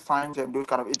 plant science, and those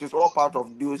kind of. It is all part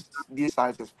of these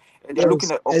sciences, and they're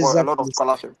looking at for a lot of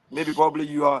scholarship. Maybe probably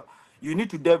you need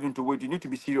to delve into it. You need to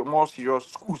be more serious.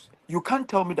 Schools, you can't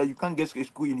tell me that you can't get a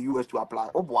school in the US to apply.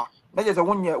 Oh boy, that is a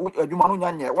 1 year.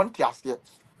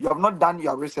 You have not done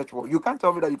your research work. You can't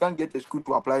tell me that you can't get a school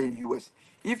to apply in the US.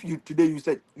 If today you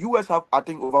said US have, I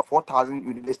think, over 4,000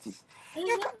 universities,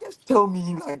 you can't just tell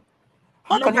me like,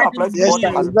 how can you apply for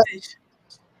 4,000?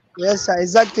 Yes, sir,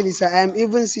 exactly, sir. I am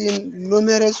even seeing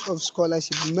numerous of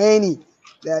scholarship, many.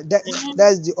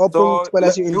 That's the open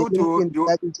scholarship in the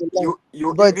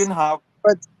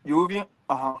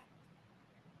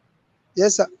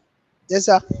Yes, sir. Yes,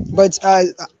 sir. But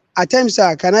at times,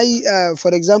 sir, can I,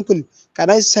 for example, can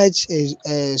I search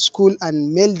a school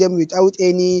and mail them without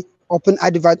any open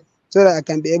advert so that I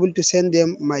can be able to send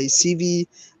them my CV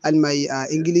and my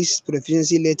English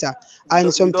proficiency letter?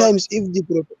 And sometimes, if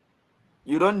the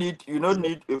you don't need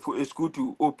a school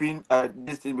to open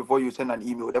this thing before you send an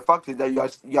email. The fact is that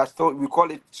you are still, we call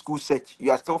it school search.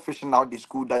 You are still fishing out the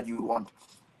school that you want.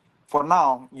 For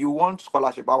now, you want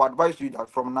scholarship. I would advise you that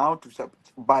from now to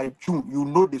by June, you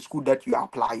know the school that you are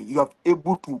applying. You are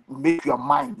able to make your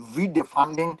mind, read the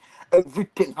funding,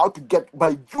 everything, how to get.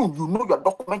 By June, you know your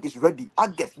document is ready.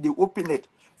 August, they open it.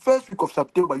 First week of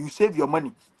September, you save your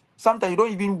money. Sometimes you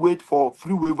don't even wait for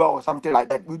free waiver or something like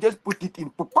that. You just put it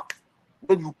in,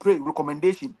 then you pray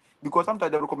recommendation, because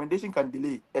sometimes the recommendation can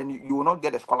delay and you will not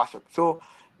get a scholarship. So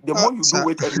the more you do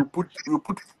it and you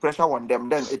put pressure on them,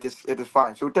 then it is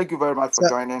fine. So thank you very much for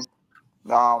joining.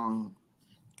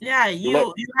 Yeah,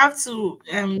 you have to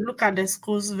look at the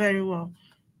schools very well.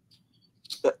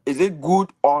 Is it good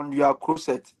on your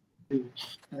crusade?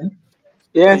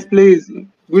 Yes, please.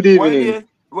 Good evening.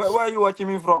 Where are you watching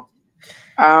me from?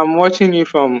 I'm watching you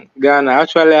from Ghana.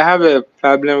 Actually, I have a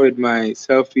problem with my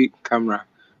selfie camera,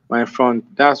 my front.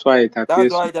 That's why it That's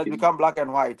appears why to it has be. become black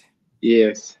and white.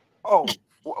 Yes. Oh,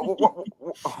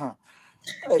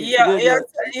 hey, today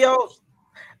your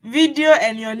video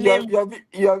and your name.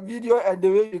 your video and the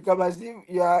way you come as if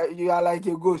you are like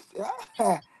a ghost.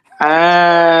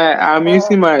 I'm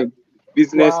using my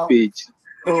business Wow. page.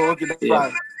 Oh, okay, that's Yeah.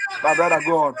 fine. My brother,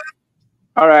 go on.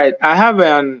 All right. I have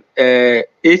an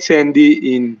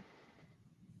HND in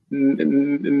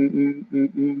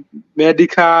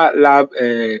medical lab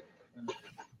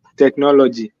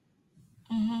technology.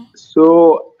 Mm-hmm.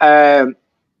 So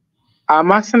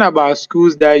I'm asking about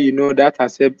schools that that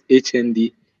accept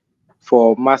HND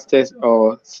for masters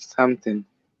or something,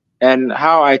 and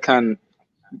how I can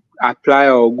apply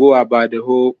or go about the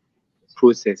whole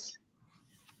process.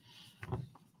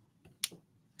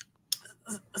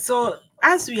 So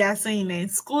as we are saying, in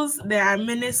schools, there are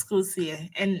many schools here,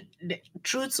 and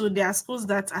true to there are schools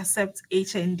that accept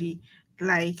HND.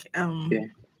 Like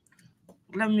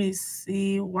let me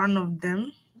see one of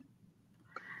them.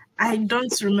 I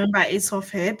don't remember it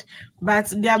off head,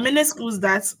 but there are many schools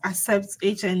that accept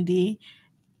HND.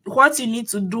 What you need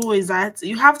to do is that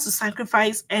you have to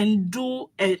sacrifice and do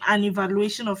an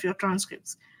evaluation of your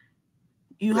transcripts.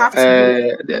 You have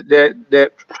to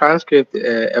the transcript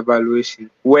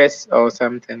evaluation, WES or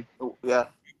something. Oh, yeah.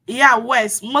 Yeah,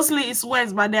 West. Mostly it's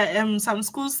West, but there some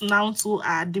schools now too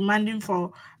are demanding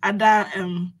for other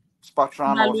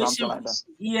Spectrum or something like that.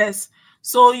 Yes.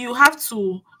 So you have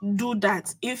to do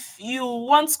that. If you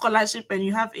want scholarship and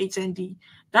you have HND,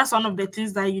 that's one of the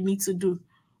things that you need to do.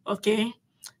 Okay.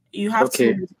 You have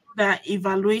to do the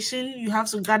evaluation, you have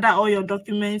to gather all your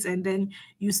documents, and then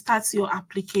you start your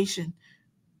application.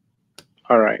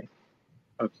 All right.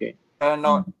 Okay. And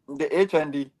the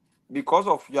HND, because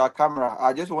of your camera,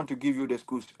 I just want to give you the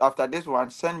schools. After this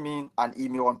one, send me an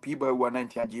email on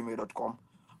pboy190@gmail.com,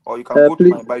 or you can go to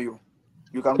my bio.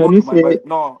 You can go to my bio.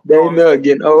 No, the email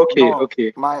again. Oh, okay,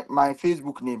 okay. My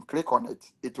Facebook name. Click on it.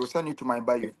 It will send you to my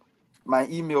bio. My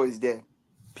email is there.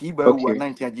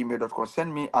 pboy190@gmail.com.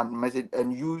 Send me a message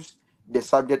and use the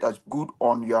subject as good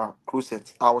on your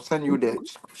closet. I will send you the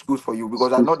schools for you,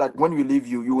 because I know that when we leave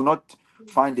you, you will not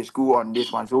find the school on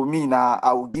this one. So me now,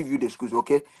 I will give you the schools,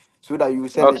 okay? So that you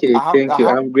send it. Thank you.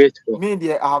 I'm grateful. Me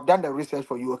there, I have done the research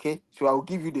for you, okay? So I will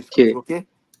give you the schools, okay?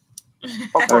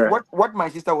 Of course, what my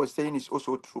sister was saying is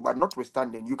also true, but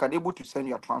notwithstanding, you can able to send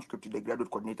your transcript to the graduate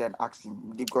coordinator and ask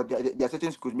him, because there are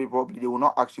certain schools maybe probably they will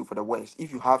not ask you for the West.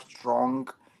 If you have strong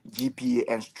GPA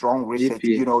and strong research,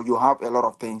 you have a lot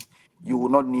of things, you will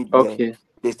not need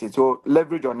this thing. So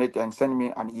leverage on it and send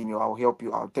me an email. I'll help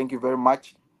you out. Thank you very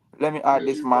much. Let me add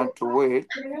this man to it.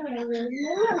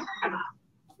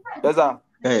 Yes, sir.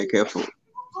 Hey, careful.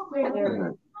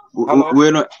 Hello.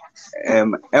 We're not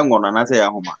Engon and I say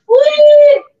Ahoma.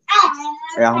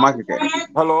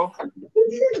 Hello.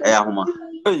 Ahoma.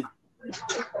 Hey.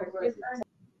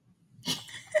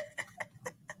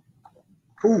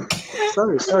 Oh,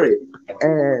 sorry.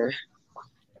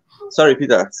 Sorry,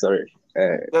 Peter. Sorry.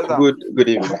 Yes, good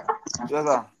evening. Yes,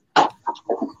 sir.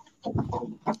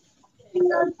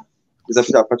 Mr.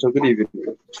 Peter, good evening.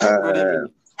 Good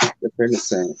evening. The friend is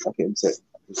saying, okay, I'm saying.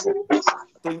 I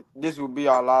think this will be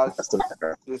our last.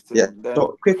 Yeah.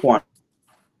 So quick one.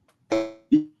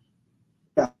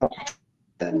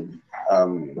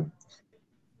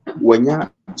 When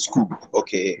you're school,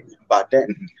 okay, but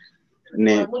then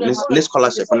this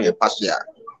scholarship on your past year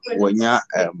when you're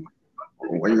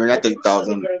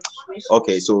 30,000.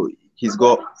 Okay, so he's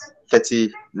got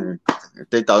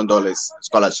 $30,000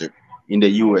 scholarship in the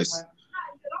US.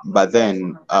 But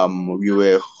then we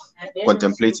were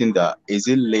contemplating that is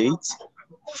it late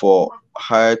for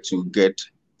her to get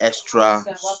extra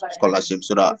scholarship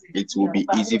so that it will be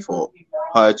easy for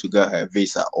her to get her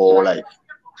visa, or like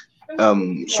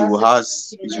she will have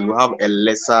a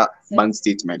lesser bank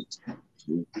statement.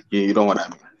 You know what I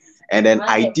mean? And then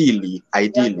ideally,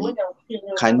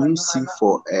 can you see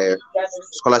for a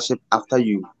scholarship after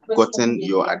you've gotten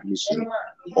your admission,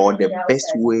 or the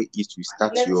best way is to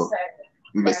start your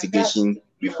investigation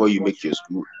before you make your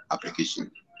school application?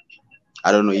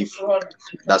 I don't know if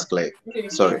that's clear.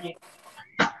 Sorry.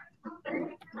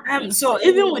 So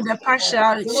even with the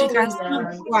partial, she can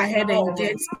still go ahead and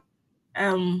get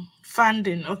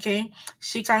funding. Okay,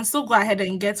 she can still go ahead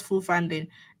and get full funding.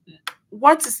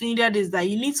 What is needed is that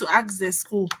you need to ask the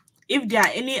school if there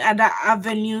are any other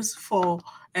avenues for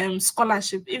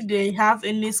scholarship. If they have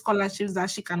any scholarships that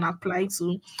she can apply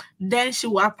to, then she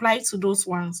will apply to those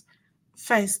ones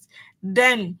first.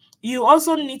 Then you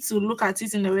also need to look at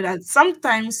it in a way that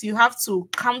sometimes you have to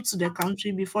come to the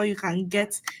country before you can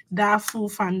get that full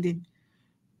funding.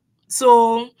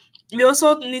 So you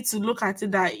also need to look at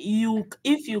it that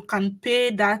if you can pay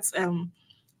that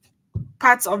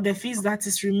part of the fees that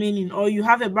is remaining, or you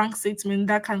have a bank statement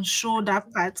that can show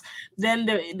that part, then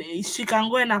she can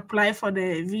go and apply for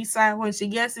the visa. When she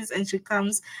gets it and she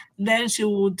comes, then she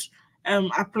would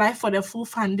apply for the full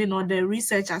funding or the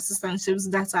research assistantships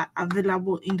that are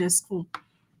available in the school.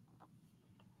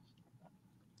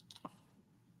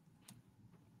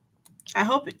 I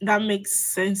hope that makes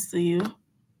sense to you.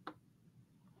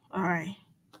 All right.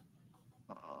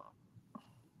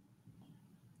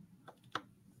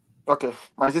 Okay,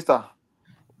 my sister,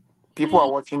 people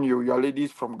are watching you. You're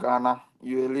ladies from Ghana.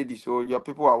 You're a lady, so your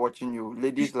people are watching you.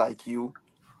 Ladies like you.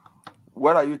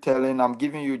 What are you telling? I'm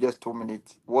giving you just 2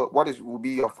 minutes. What will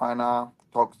be your final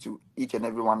talk to each and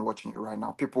everyone watching you right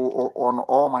now? People on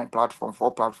all my platforms,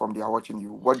 4 platforms, they are watching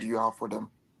you. What do you have for them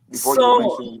before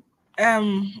you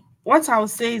mention? What I would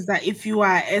say is that if you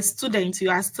are a student, you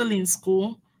are still in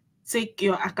school, take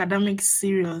your academics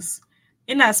serious.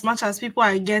 In as much as people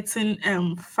are getting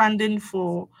funding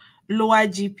for lower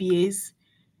GPAs,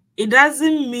 it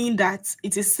doesn't mean that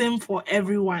it is same for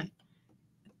everyone.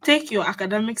 Take your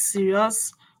academics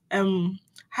serious.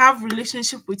 Have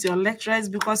relationship with your lecturers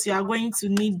because you are going to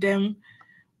need them.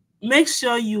 Make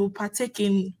sure you partake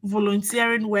in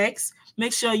volunteering works.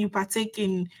 Make sure you partake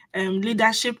in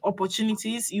leadership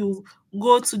opportunities. You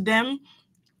go to them,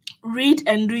 read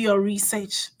and do your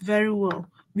research very well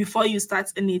before you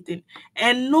start anything.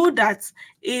 And know that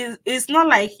it's not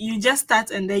like you just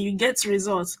start and then you get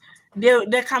results.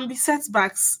 There can be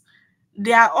setbacks.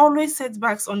 There are always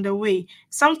setbacks on the way.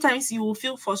 Sometimes you will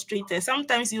feel frustrated.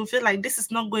 Sometimes you will feel like this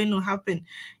is not going to happen.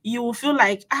 You will feel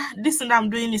like, this thing I'm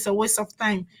doing is a waste of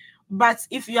time. But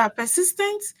if you are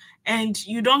persistent and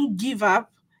you don't give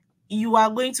up, you are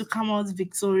going to come out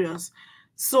victorious.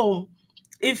 So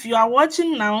if you are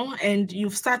watching now and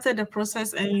you've started the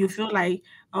process and you feel like,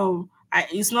 oh,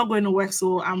 it's not going to work,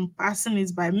 so I'm passing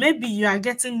it by, maybe you are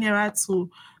getting nearer to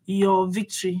your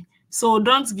victory. So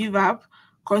don't give up.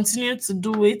 Continue to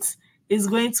do it. It's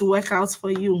going to work out for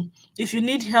you. If you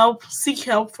need help, seek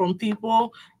help from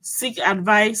people, seek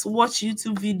advice, watch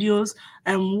YouTube videos,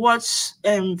 and watch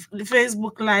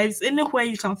Facebook Lives, anywhere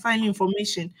you can find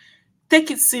information.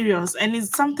 Take it serious, and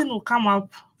something will come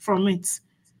up from it.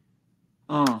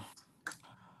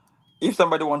 If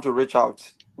somebody wants to reach out,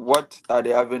 what are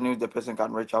the avenues the person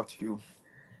can reach out to you?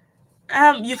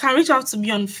 You can reach out to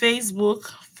me on Facebook.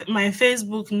 My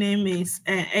Facebook name is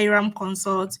Aram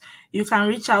Consult. You can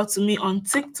reach out to me on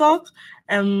TikTok.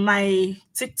 My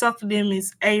TikTok name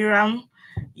is Aram.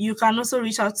 You can also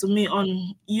reach out to me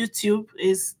on YouTube.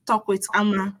 Is Talk with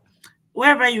Amma.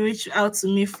 Wherever you reach out to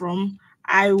me from,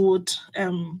 I would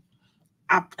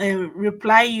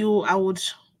reply you. I would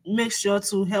make sure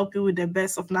to help you with the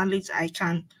best of knowledge I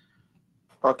can.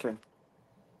 Okay.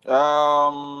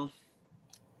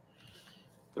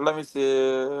 Let me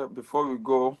say before we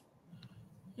go.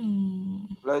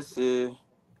 Let's say.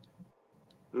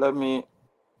 Let me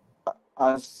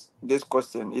ask this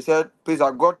question. He said, "Please,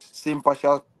 I got same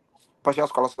partial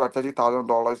scholarship at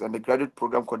 $30,000, and the graduate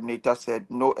program coordinator said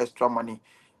no extra money,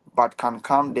 but can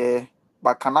come there.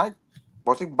 But can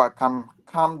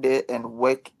come there and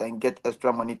work and get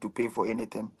extra money to pay for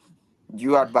anything? Do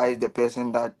you advise the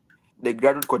person that the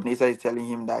graduate coordinator is telling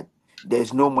him that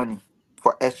there's no money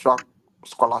for extra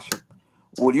scholarship?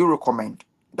 Would you recommend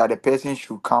that the person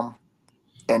should come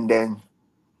and then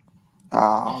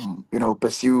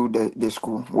pursue the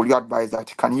school? Would you advise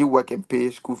that? Can he work and pay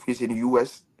school fees in the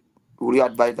US? Would you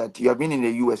advise that? You have been in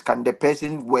the US. Can the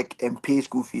person work and pay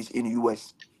school fees in the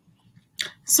US?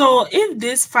 So if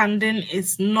this funding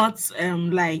is not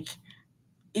like,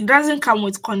 it doesn't come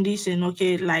with condition,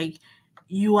 okay, like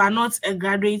you are not a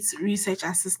graduate research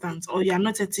assistant or you are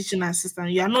not a teaching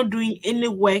assistant, you are not doing any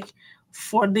work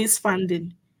for this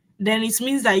funding, then it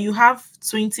means that you have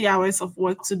 20 hours of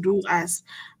work to do as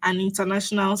an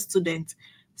international student.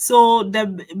 So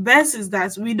the best is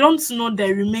that we don't know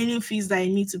the remaining fees that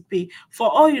you need to pay. For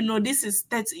all you know, this is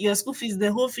your school fees.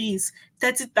 The whole fee is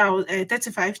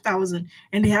 35,000,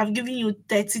 and they have given you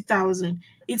 30,000.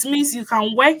 It means you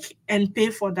can work and pay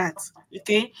for that.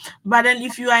 Okay, but then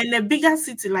if you are in a bigger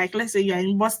city, like let's say you are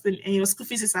in Boston and your school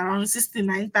fees is around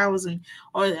 69,000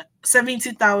 or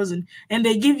 70,000, and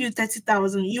they give you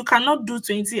 30,000, you cannot do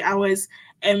 20 hours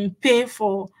and pay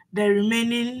for the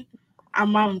remaining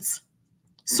amounts.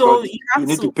 So you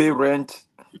need to pay rent.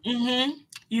 You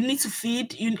need to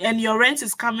feed, and your rent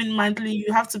is coming monthly.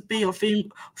 You have to pay your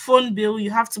phone bill.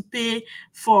 You have to pay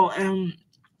for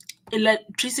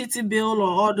electricity bill or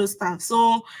all those stuff.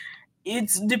 So it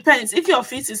depends. If your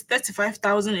fees is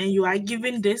 35,000 and you are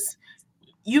given this,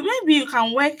 maybe you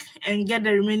can work and get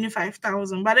the remaining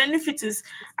 5,000. But then if it is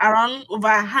around over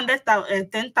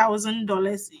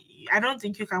 $10,000, I don't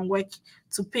think you can work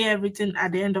to pay everything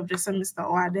at the end of the semester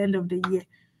or at the end of the year.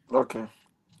 Okay.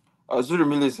 Zuri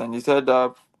Millicent, he said,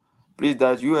 please,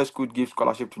 that US could give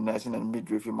scholarship to nursing and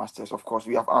midwifery masters. Of course,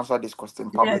 we have answered this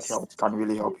question. Public health can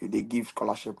really help you. They give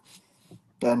scholarship.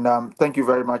 And thank you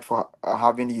very much for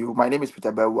having you. My name is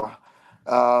Peter Bewa.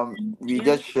 We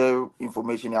just share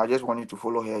information. I just want you to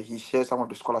follow her. He shares some of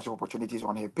the scholarship opportunities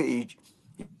on her page.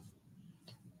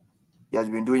 He has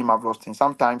been doing marvelous things.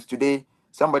 Sometimes today,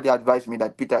 somebody advised me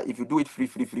that, Peter, if you do it free,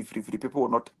 people will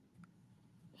not,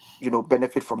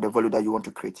 benefit from the value that you want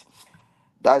to create.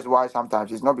 That's why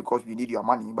sometimes it's not because we need your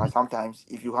money, but sometimes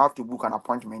if you have to book an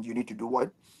appointment, you need to do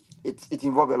what? It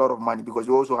involves a lot of money because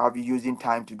you also have you using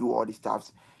time to do all these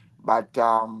stuff. But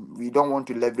we don't want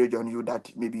to leverage on you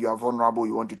that maybe you are vulnerable,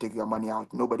 you want to take your money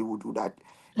out. Nobody will do that.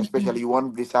 Especially you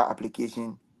want visa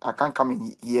application. I can't come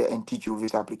in here and teach you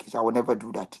visa application. I will never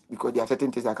do that because there are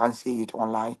certain things I can't say it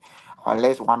online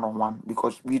unless one-on-one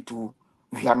because we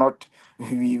are not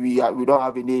we don't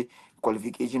have any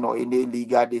qualification or any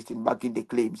legal distance backing the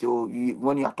claim. So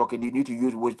when you are talking, you need to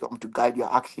use wisdom to guide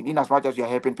your action. In as much as you are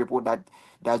helping people, that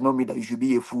does not mean that you should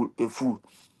be a fool to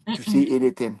say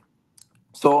anything.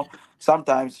 So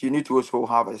sometimes you need to also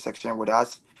have a section with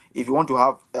us. If you want to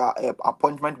have an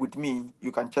appointment with me,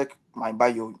 you can check my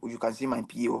bio. You can see my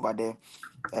PA over there,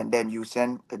 and then you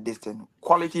send a distance.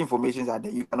 Quality information are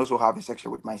there. You can also have a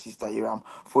section with my sister Iram.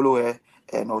 Follow her.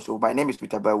 And also, my name is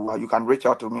Peter Bewa. You can reach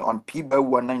out to me on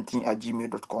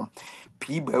pbewa19@gmail.com.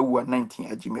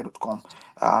 pbewa19@gmail.com.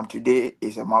 Today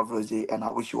is a marvelous day, and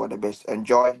I wish you all the best.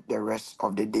 Enjoy the rest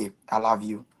of the day. I love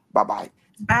you. Bye-bye.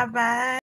 Bye-bye.